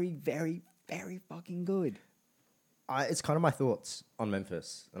very, very, very fucking good. It's kind of my thoughts on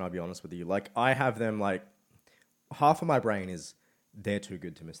Memphis, and I'll be honest with you. Like, I have them like, half of my brain is they're too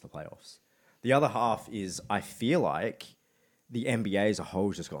good to miss the playoffs. The other half is I feel like the NBA as a whole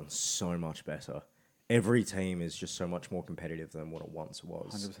has just gotten so much better. Every team is just so much more competitive than what it once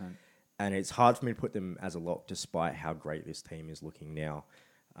was. 100%. And it's hard for me to put them as a lock despite how great this team is looking now.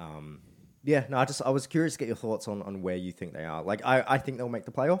 I was curious to get your thoughts on where you think they are. Like, I think they'll make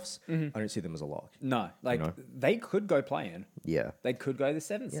the playoffs. I don't see them as a lock. No, they could go play-in. Yeah. They could go the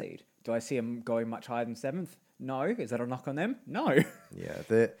 7th seed. Do I see them going much higher than 7th? No. Is that a knock on them? No.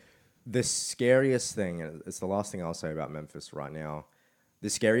 Yeah. The scariest thing, and it's the last thing I'll say about Memphis right now, the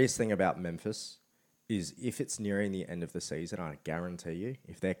scariest thing about Memphis is if it's nearing the end of the season, I guarantee you,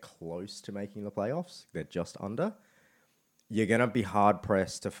 if they're close to making the playoffs, they're just under, you're going to be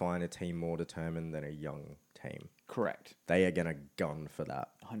hard-pressed to find a team more determined than a young team. Correct. They are going to gun for that.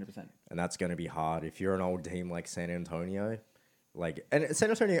 100%. And that's going to be hard. If you're an old team like San Antonio, and San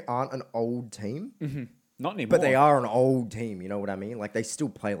Antonio aren't an old team. Mm-hmm. Not anymore. But they are an old team, you know what I mean? Like, they still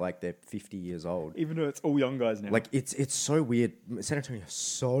play like they're 50 years old. Even though it's all young guys now. Like, it's so weird. San Antonio is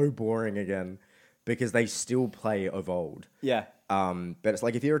so boring again because they still play of old. Yeah. But it's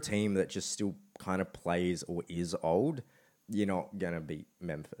like if you're a team that just still kind of plays or is old, you're not going to beat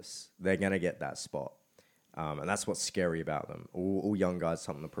Memphis. They're going to get that spot. And that's what's scary about them. All young guys,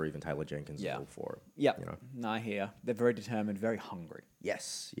 something to prove, and Taylor Jenkins is all for it. Yeah. You know? No, I hear. They're very determined, very hungry.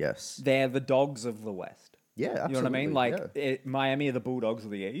 Yes. They're the dogs of the West. Yeah, absolutely. You know what I mean? Like, Miami are the Bulldogs of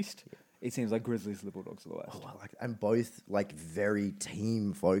the East. It seems like Grizzlies are the Bulldogs of the West. Oh, I like, and both like very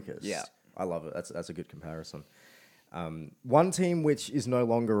team focused. Yeah. I love it. That's a good comparison. One team which is no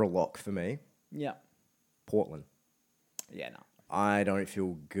longer a lock for me, Yeah. Portland. Yeah, no. I don't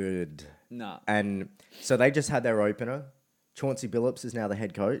feel good. No. And so they just had their opener. Chauncey Billups is now the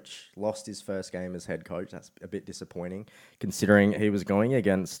head coach. Lost his first game as head coach. That's a bit disappointing, considering he was going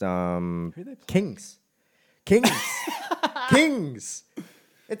against Who they play? Kings. Kings.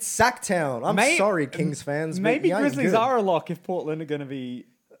 It's Sacktown. I'm sorry, Kings fans. But Maybe you ain't Grizzlies good. are a lock if Portland are going to be...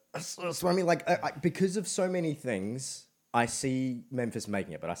 So I mean, like, because of so many things, I see Memphis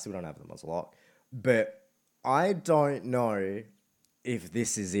making it, but I still don't have them as a lock. But I don't know if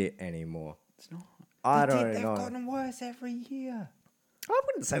this is it anymore. It's not. I don't know. They've gotten worse every year. I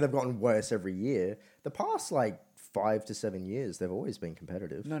wouldn't say they've gotten worse every year. The past, 5 to 7 years, they've always been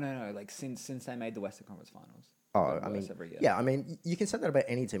competitive. No. Like, since they made the Western Conference Finals. Oh, I mean, every year. yeah, I mean, you can say that about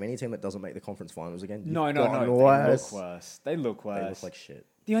any team. Any team that doesn't make the conference finals again. No. Worse. They look worse. They look like shit.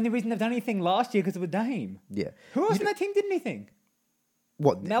 The only reason they've done anything last year because of a Dame. Yeah. Who else in that team did anything?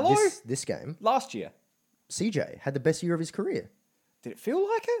 What? Melo? This game? Last year. CJ had the best year of his career. Did it feel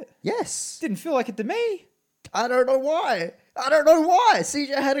like it? Yes. Didn't feel like it to me. I don't know why.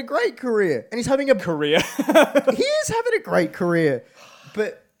 CJ had a great career. And he's having a... Career. He is having a great career.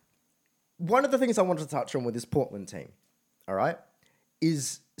 But one of the things I wanted to touch on with this Portland team, all right,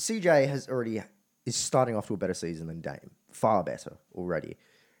 is CJ is starting off to a better season than Dame. Far better already.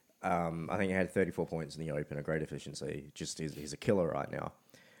 I think he had 34 points in the open, a great efficiency. Just he's a killer right now.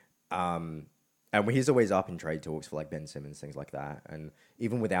 And he's always up in trade talks for like Ben Simmons, things like that. And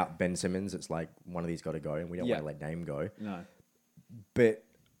even without Ben Simmons, it's like one of these got to go, and we don't want to let Dame go. No. But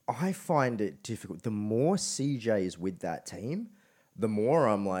I find it difficult. The more CJ is with that team, the more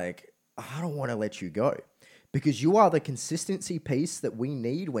I'm like, I don't want to let you go. Because you are the consistency piece that we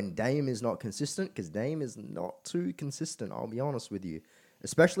need when Dame is not consistent, because Dame is not too consistent, I'll be honest with you.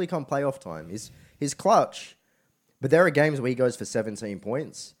 Especially come playoff time. He's clutch. But there are games where he goes for 17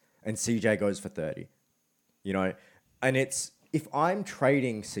 points and CJ goes for 30. You know? And it's, if I'm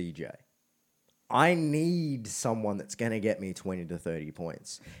trading CJ, I need someone that's going to get me 20 to 30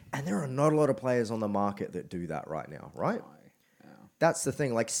 points. And there are not a lot of players on the market that do that right now, right? Yeah. That's the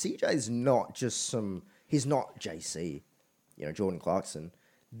thing. Like, CJ's not just he's not JC, Jordan Clarkson.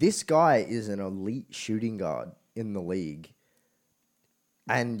 This guy is an elite shooting guard in the league.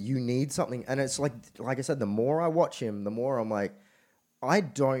 And you need something. And it's like I said, the more I watch him, the more I'm like, I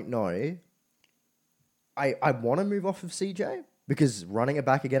don't know. I want to move off of CJ, because running it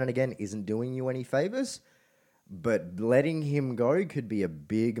back again and again isn't doing you any favors. But letting him go could be a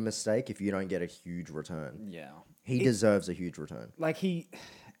big mistake if you don't get a huge return. Yeah. He deserves a huge return. Like he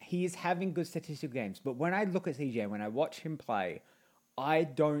is having good statistical games, but when I look at CJ, when I watch him play, I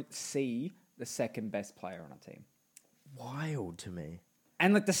don't see the second best player on a team. Wild to me.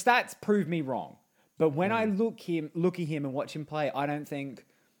 And like the stats prove me wrong. But when I look at him and watch him play, I don't think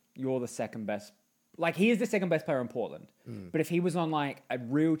you're the second best. Like he is the second best player in Portland. But if he was on like a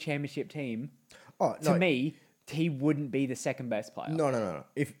real championship team, to me, he wouldn't be the second best player. No.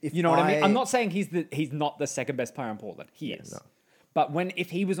 If you know what I mean? I'm not saying he's not the second best player in Portland. He is. No. But if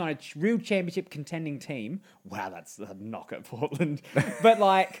he was on a real championship contending team, wow, that's a knock at Portland. But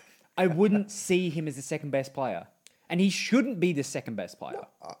like, I wouldn't see him as the second best player. And he shouldn't be the second best player.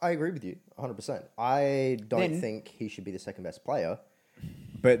 No, I agree with you 100%. I don't think he should be the second best player.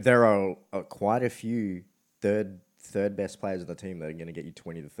 But there are quite a few third best players on the team that are going to get you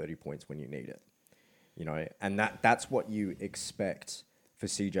 20 to 30 points when you need it. You know, and that's what you expect for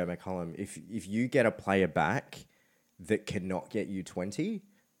CJ McCollum. If you get a player back that cannot get you 20,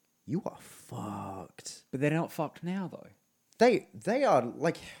 you are fucked. But they're not fucked now, though. They are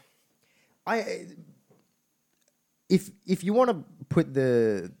like, if you want to put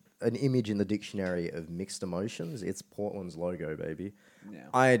an image in the dictionary of mixed emotions, it's Portland's logo, baby.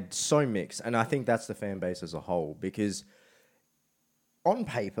 Yeah. So mixed, and I think that's the fan base as a whole, because on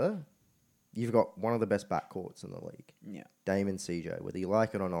paper, you've got one of the best backcourts in the league. Yeah. Dame and CJ, whether you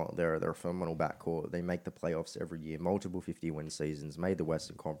like it or not, they're a phenomenal backcourt. They make the playoffs every year, multiple 50-win seasons, made the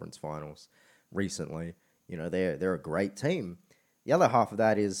Western Conference Finals recently. You know, they're a great team. The other half of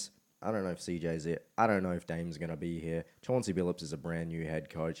that is, I don't know if CJ's it. I don't know if Dame's going to be here. Chauncey Billups is a brand new head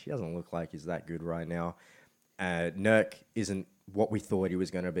coach. He doesn't look like he's that good right now. Nurk isn't what we thought he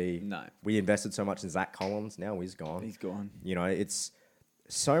was going to be. No. We invested so much in Zach Collins. Now he's gone. He's gone. You know, it's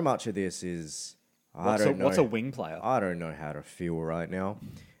so much of this is, what's a wing player? I don't know how to feel right now.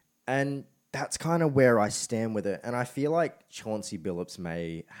 And that's kind of where I stand with it. And I feel like Chauncey Billups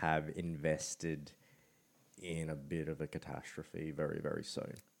may have invested in a bit of a catastrophe very, very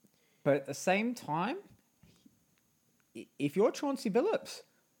soon. But at the same time, if you're Chauncey Billups,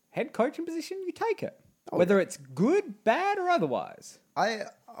 head coaching position, you take it. Whether it's good, bad, or otherwise. I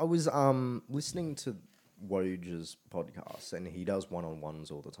was listening to Woj's podcast, and he does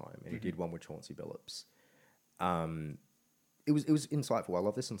one-on-ones all the time, and he did one with Chauncey Billups. It was insightful. I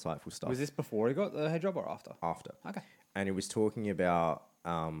love this insightful stuff. Was this before he got the head job or after? After. Okay. And he was talking about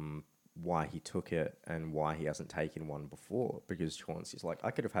why he took it and why he hasn't taken one before, because Chauncey's like, I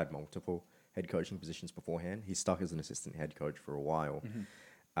could have had multiple head coaching positions beforehand. He's stuck as an assistant head coach for a while.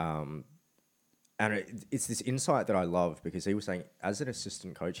 And it's this insight that I love, because he was saying, as an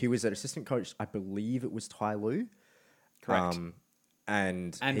assistant coach, he was an assistant coach, I believe it was Ty Lue. Correct.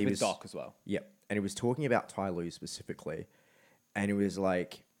 And he with Doc as well. Yep. And he was talking about Ty Lue specifically. And he was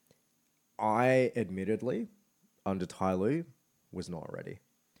like, I admittedly, under Ty Lue, was not ready.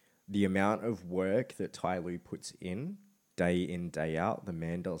 The amount of work that Ty Lue puts in, day out, the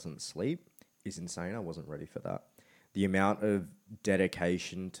man doesn't sleep, is insane. I wasn't ready for that. The amount of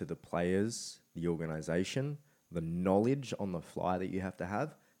dedication to the players, the organization, the knowledge on the fly that you have to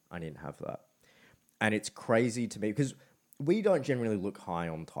have, I didn't have that. And it's crazy to me, because we don't generally look high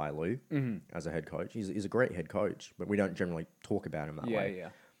on Ty Lue as a head coach. He's a great head coach, but we don't generally talk about him that way. Yeah.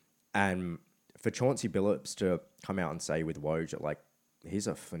 And for Chauncey Billups to come out and say with Woj that, like, he's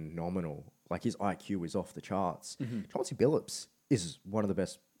a phenomenal, like, his IQ is off the charts. Chauncey Billups is one of the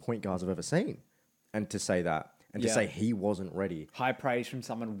best point guards I've ever seen. And to say that, and to say he wasn't ready. High praise from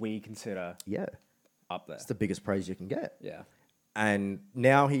someone we consider up there. It's the biggest praise you can get. Yeah. And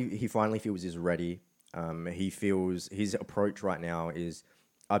now he finally feels he's ready. He feels his approach right now is,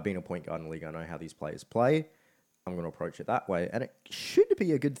 I've been a point guard in the league. I know how these players play. I'm going to approach it that way. And it should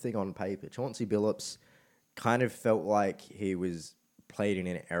be a good thing on paper. Chauncey Billups kind of felt like he was played in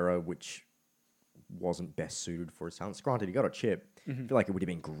an era which wasn't best suited for his talents. Granted, he got a chip. I feel like it would have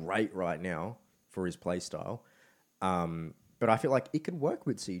been great right now for his play style. But I feel like it could work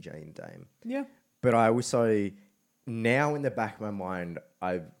with CJ and Dame. Yeah. But I also, now in the back of my mind,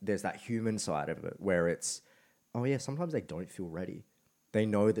 there's that human side of it where it's, oh yeah, sometimes they don't feel ready. They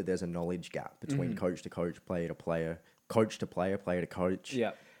know that there's a knowledge gap between coach to coach, player to player, coach to player, player to coach.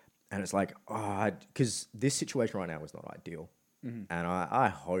 Yeah. And it's like, because this situation right now is not ideal. And I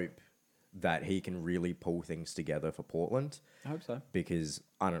hope that he can really pull things together for Portland. I hope so. Because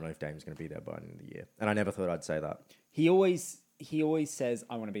I don't know if Dame's going to be there by the end of the year. And I never thought I'd say that. He always says,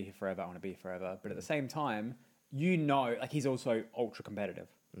 I want to be here forever, I want to be here forever. But at the same time, you know, like, he's also ultra competitive.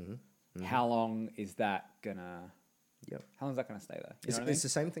 How long is that going to Yep. How long is that going to stay there? You It's, know what I it's the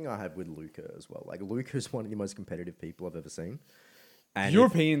same thing I had with Luca as well. Like Luca's one of the most competitive people I've ever seen. mean? And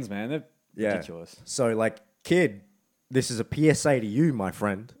Europeans, man, they're yeah. ridiculous. So like, kid, this is a PSA to you, my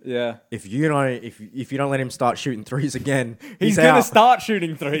friend. Yeah. If you don't let him start shooting threes again, He's out. going to start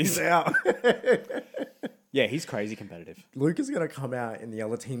shooting threes. He's out. Yeah, he's crazy competitive. Luca's gonna come out in the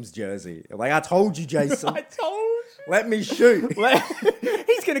other team's jersey. Like, I told you, Jason. I told you. Let me shoot.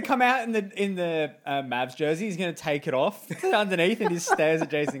 He's going to come out in the Mavs jersey. He's going to take it off underneath and he stares at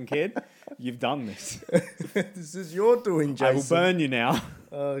Jason Kidd. You've done this. This is your doing, Jason. I will burn you now.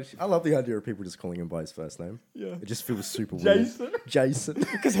 I love the idea of people just calling him by his first name. Yeah. It just feels super Jason. weird. Jason.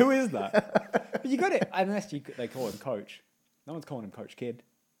 Because who is that? But you got it. Unless they call him Coach. No one's calling him Coach Kidd.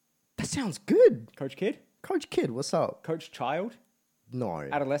 That sounds good. Coach Kidd? Coach Kidd, what's up? Coach Child? No.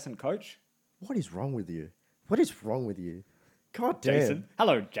 Adolescent coach? What is wrong with you? What is wrong with you? God damn. Jason.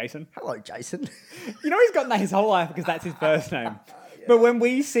 Hello, Jason. Hello, Jason. You know he's got that his whole life because that's his first name. But when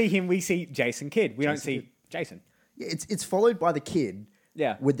we see him, we see Jason Kidd. We don't see Jason. Yeah, it's followed by the kid.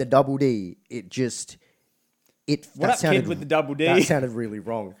 Yeah. With the double D. What up, kid with the double D? That sounded really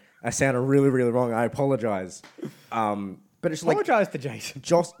wrong. That sounded really, really wrong. I apologize. But it's Apologize to Jason.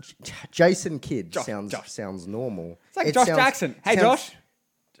 Jason Kidd Josh. sounds normal. It's like Josh Jackson. Hey, Josh.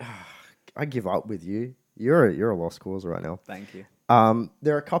 I give up with you. You're a lost cause right now. Thank you.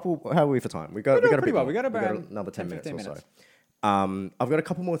 There are a couple. How are we for time? We got doing a pretty bit well. more. We got about another 10 minutes 15 or so. minutes. I've got a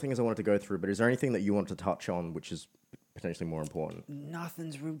couple more things I wanted to go through, but is there anything that you want to touch on which is potentially more important?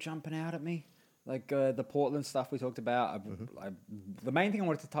 Nothing's real jumping out at me. Like the Portland stuff we talked about. The main thing I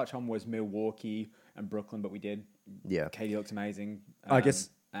wanted to touch on was Milwaukee and Brooklyn, but we did. Yeah. Katie looks amazing. I guess,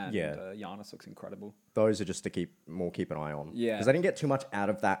 And yeah. Giannis looks incredible. Those are just to keep an eye on. Yeah. Because I didn't get too much out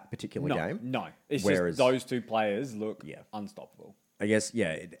of that particular game. No. It's Whereas- just those two players look Yeah. unstoppable. I guess,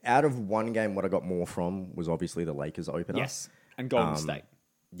 yeah. Out of one game, what I got more from was obviously the Lakers opener. Yes. And Golden State.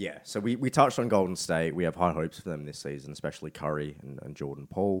 Yeah, so we touched on Golden State. We have high hopes for them this season, especially Curry and Jordan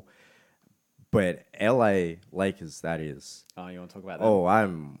Poole. But LA Lakers, that is. Oh, you want to talk about that? Oh,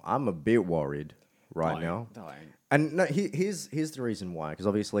 I'm a bit worried now. Don't. And no, here's the reason why. Because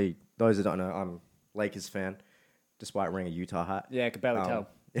obviously, those that don't know, I'm a Lakers fan, despite wearing a Utah hat. Yeah, I could barely tell.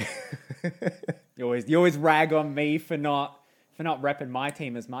 You always rag on me for not repping my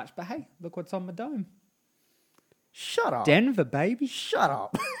team as much. But hey, look what's on my dome. Shut up. Denver, baby. Shut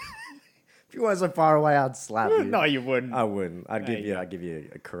up. If you weren't so far away, I'd slap you. No, you wouldn't. I wouldn't. I'd you give you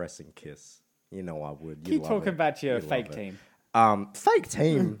a caressing kiss. You know I would. Keep talking about your fake team. Fake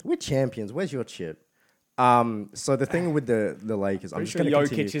team. We're champions. Where's your chip? So the thing with the Lakers, I'm Pretty just sure going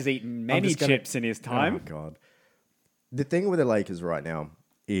to Jokic continue. has eaten many chips in his time. Oh god. The thing with the Lakers right now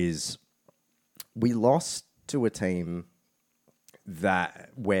is we lost to a team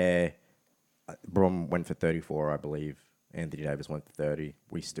where Brom went for 34, I believe. Anthony Davis went for 30.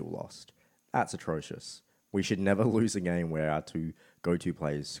 We still lost. That's atrocious. We should never lose a game where our two go-to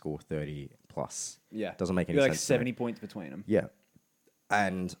players score 30 plus. Yeah. Doesn't make any You're sense. like to 70 me. points between them. Yeah.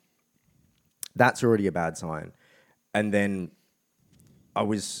 And that's already a bad sign. And then I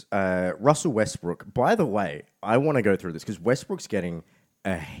was Russell Westbrook. By the way, I want to go through this because Westbrook's getting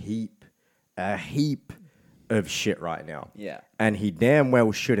a heap of shit right now. Yeah. And he damn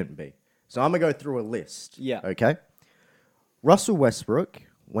well shouldn't be. So I'm going to go through a list. Yeah. Okay? Russell Westbrook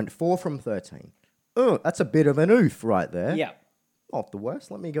went 4 from 13. Oh, that's a bit of an oof right there. Yeah. Not the worst.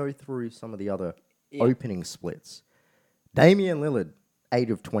 Let me go through some of the other opening splits. Damian Lillard, 8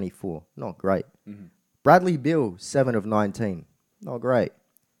 of 24. Not great. Mm-hmm. Bradley Beal, 7 of 19. Not great.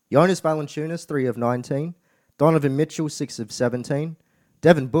 Jonas Valanciunas, 3 of 19. Donovan Mitchell, 6 of 17.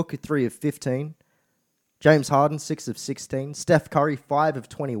 Devin Booker, 3 of 15. James Harden, 6 of 16. Steph Curry, 5 of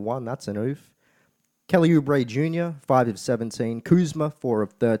 21. That's an oof. Kelly Oubre Jr., 5 of 17. Kuzma, 4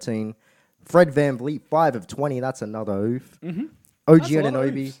 of 13. Fred VanVleet, 5 of 20. That's another oof. Mm-hmm. OG That's a lot of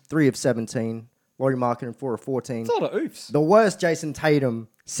Anunoby, oofs. 3 of 17. Laurie Markkinen, 4 of 14. It's a lot of oofs. The worst, Jason Tatum,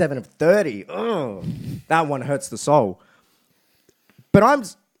 7 of 30. Ugh, that one hurts the soul.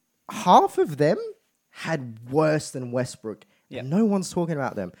 But half of them had worse than Westbrook. Yeah. And no one's talking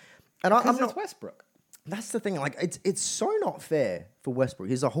about them. And I'm Because not. it's Westbrook. That's the thing. Like, it's so not fair for Westbrook.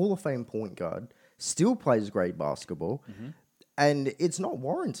 He's a Hall of Fame point guard, still plays great basketball, and it's not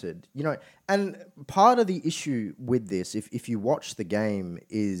warranted. You know, and part of the issue with this, if you watch the game,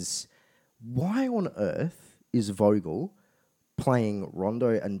 is why on earth is Vogel playing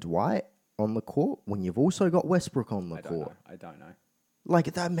Rondo and Dwight on the court when you've also got Westbrook on the court? I don't know.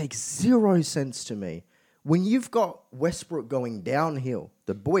 Like, that makes zero sense to me. When you've got Westbrook going downhill,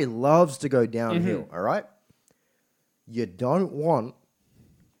 the boy loves to go downhill, all right? You don't want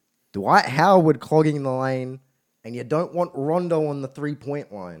Dwight Howard clogging the lane and you don't want Rondo on the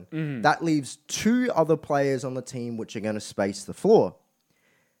 3-point line, that leaves 2 other players on the team which are going to space the floor.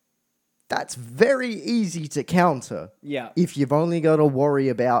 That's very easy to counter. Yeah. If you've only got to worry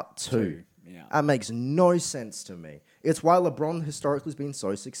about 2. Yeah. That makes no sense to me. It's why LeBron historically has been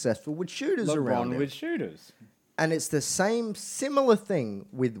so successful with shooters around LeBron him. with shooters. And it's the similar thing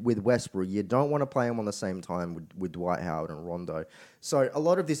with Westbrook. You don't want to play him on the same time with Dwight Howard and Rondo. So a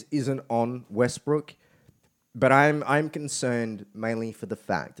lot of this isn't on Westbrook, but I'm concerned mainly for the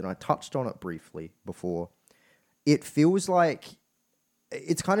fact, and I touched on it briefly before, it feels like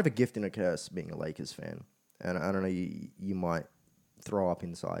it's kind of a gift and a curse being a Lakers fan. And I don't know, you might throw up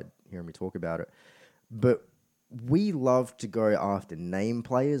inside hearing me talk about it, but we love to go after name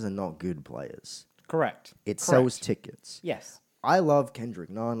players and not good players. Correct. It sells tickets. Yes. I love Kendrick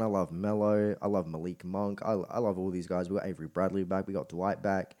Nunn. I love Melo. I love Malik Monk. I love all these guys. We got Avery Bradley back. We got Dwight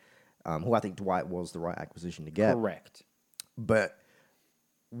back, who I think Dwight was the right acquisition to get. Correct. But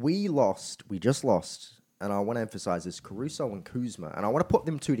we just lost, and I want to emphasize this, Caruso and Kuzma, and I want to put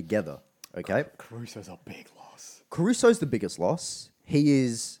them 2 together, okay? Caruso's a big loss. Caruso's the biggest loss. He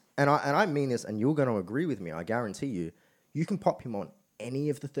is, and I mean this, and you're going to agree with me, I guarantee you, you can pop him on any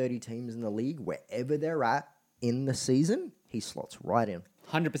of the 30 teams in the league, wherever they're at in the season, he slots right in.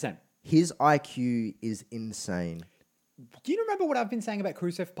 100%. His IQ is insane. Do you remember what I've been saying about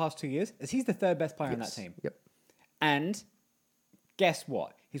Caruso for the past 2 years? Is he's the 3rd best player on that team. Yep. And guess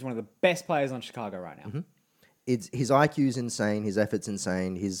what? He's one of the best players on Chicago right now. Mm-hmm. His IQ is insane. His effort's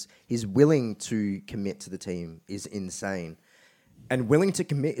insane. His willing to commit to the team is insane. And willing to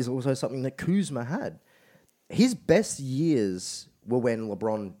commit is also something that Kuzma had. His best years were when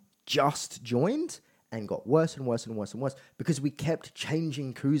LeBron just joined and got worse and worse and worse and worse because we kept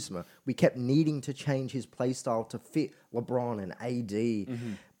changing Kuzma. We kept needing to change his play style to fit LeBron and AD.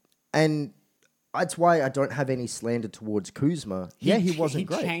 Mm-hmm. And that's why I don't have any slander towards Kuzma. He wasn't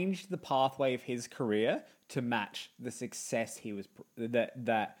great. He changed the pathway of his career to match the success he was that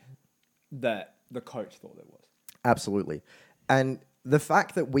the coach thought there was. Absolutely. And the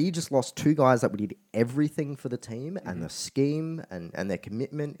fact that we just lost 2 guys that we did everything for the team and the scheme and their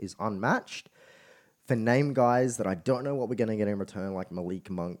commitment is unmatched. For name guys that I don't know what we're going to get in return, like Malik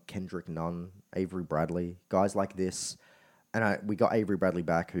Monk, Kendrick Nunn, Avery Bradley, guys like this. And we got Avery Bradley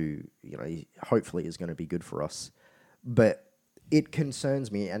back who, he hopefully is going to be good for us. But it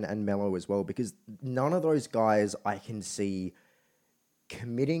concerns me, and Melo as well, because none of those guys I can see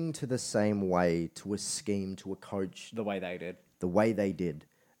committing to the same way, to a scheme, to a coach. The way they did.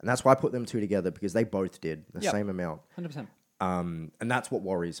 And that's why I put them 2 together, because they both did the same amount. 100%. And that's what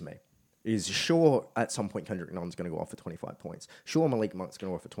worries me. Is sure, at some point, Kendrick Nunn's going to go off for 25 points. Sure, Malik Monk's going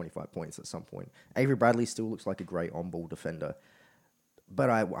to go off for 25 points at some point. Avery Bradley still looks like a great on-ball defender.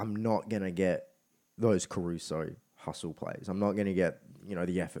 But I'm not going to get those Caruso hustle plays. I'm not going to get,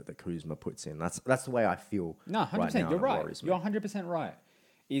 the effort that Kuzma puts in. That's the way I feel. No, 100%. Right now. You're right. You're 100% right.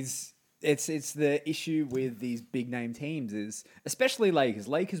 It's the issue with these big name teams is, especially Lakers.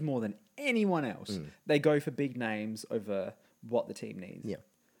 Lakers more than anyone else. They go for big names over what the team needs. Yeah.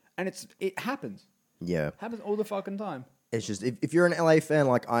 And it happens. Yeah. Happens all the fucking time. It's just, if you're an LA fan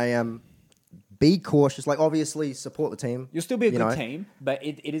like I am, be cautious. Like, obviously, support the team. You'll still be a good team, but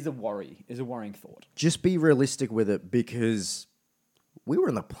it is a worry. It's a worrying thought. Just be realistic with it, because we were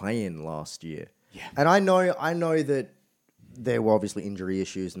in the play-in last year. Yeah. And I know that there were obviously injury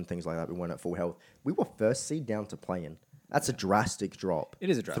issues and things like that. We weren't at full health. We were first seed down to play-in. That's a drastic drop. It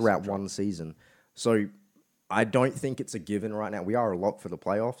is a drastic throughout drop. one season. So I don't think it's a given right now. We are a lock for the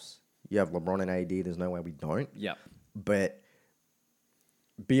playoffs. You have LeBron and AD. There's no way we don't. Yep. But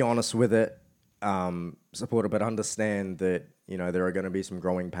be honest with it. Support it, but understand that, there are going to be some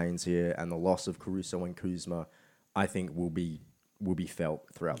growing pains here, and the loss of Caruso and Kuzma, I think, will be felt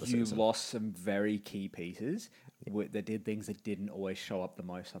throughout the season. You lost some very key pieces that did things that didn't always show up the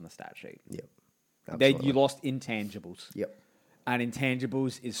most on the stat sheet. Yep. You lost intangibles. Yep. And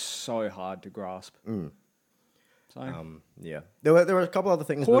intangibles is so hard to grasp. So, yeah. There were a couple other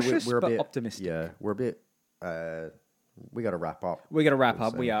things. Cautious, we're a but bit optimistic. Yeah, we're a bit. We got to wrap up. we got to wrap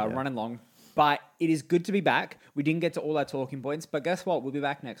up. So, We are running long. But it is good to be back. We didn't get to all our talking points, but guess what? We'll be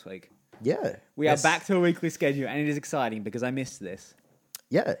back next week. Yeah. We are back to a weekly schedule, and it is exciting because I missed this.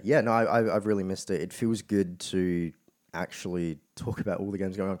 Yeah. No, I've really missed it. It feels good to actually talk about all the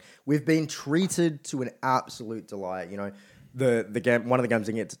games going on. We've been treated to an absolute delight. The game. One of the games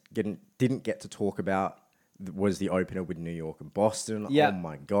I didn't get to talk about was the opener with New York and Boston. Yep. Oh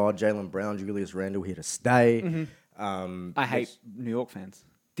my God, Jaylen Brown, Julius Randle here to stay. Mm-hmm. I hate New York fans.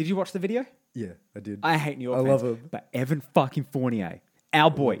 Did you watch the video? Yeah, I did. I hate New York fans. love him. But Evan fucking Fournier, our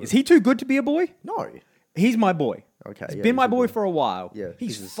boy, is he too good to be a boy? No. He's my boy. Okay, He's yeah, been he's my your boy boy. for a while. Yeah,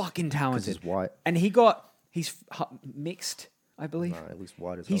 he's 'cause fucking talented. he's white. And he's mixed, I believe. No, at least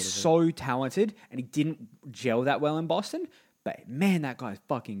white as He's so talented, and he didn't gel that well in Boston. But man, that guy's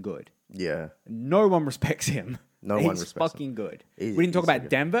fucking good. Yeah. No one respects him. No He's one respects fucking good. He's- We didn't talk he's so about good.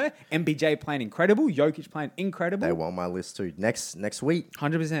 Denver. MPJ playing incredible. Jokic playing incredible. They were on my list too. Next week.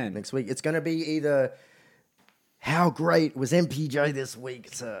 100%. Next week. It's going to be either how great was MPJ this week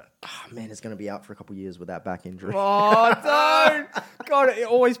to, man, it's going to be out for a couple years with that back injury. Oh, don't! God, it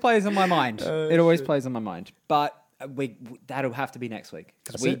always plays on my mind. It always plays on my mind. But that'll have to be next week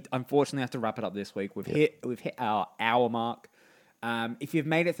because we unfortunately have to wrap it up this week. We've hit our hour mark. If you've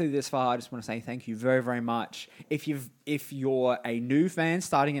made it through this far, I just want to say thank you very, very much. If you're a new fan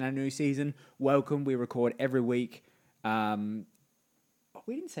starting in a new season, welcome. We record every week.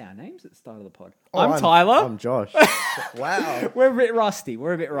 We didn't say our names at the start of the pod. I'm Tyler. I'm Josh. Wow. We're a bit rusty.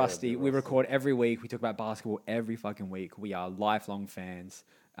 We record every week. We talk about basketball every fucking week. We are lifelong fans.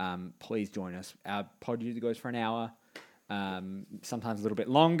 Please join us. Our pod usually goes for an hour. Sometimes a little bit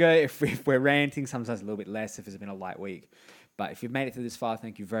longer if we're ranting. Sometimes a little bit less if it's been a light week. But if you've made it through this far,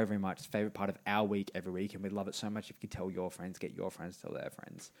 thank you very, very much. It's a favorite part of our week every week, and we love it so much. If you can tell your friends, get your friends to tell their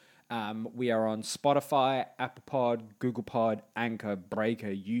friends. We are on Spotify, Apple Pod, Google Pod, Anchor, Breaker,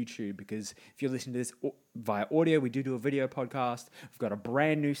 YouTube, because if you're listening to this via audio, we do a video podcast. We've got a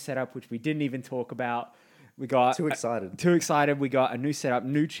brand new setup, which we didn't even talk about. We got Too excited. Too excited. We got a new setup,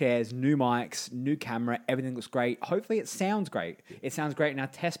 new chairs, new mics, new camera. Everything looks great. Hopefully it sounds great. It sounds great in our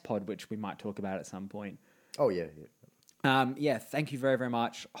test pod, which we might talk about at some point. Oh, yeah. Thank you very, very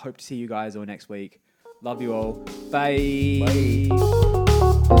much. Hope to see you guys all next week. Love you all. Bye.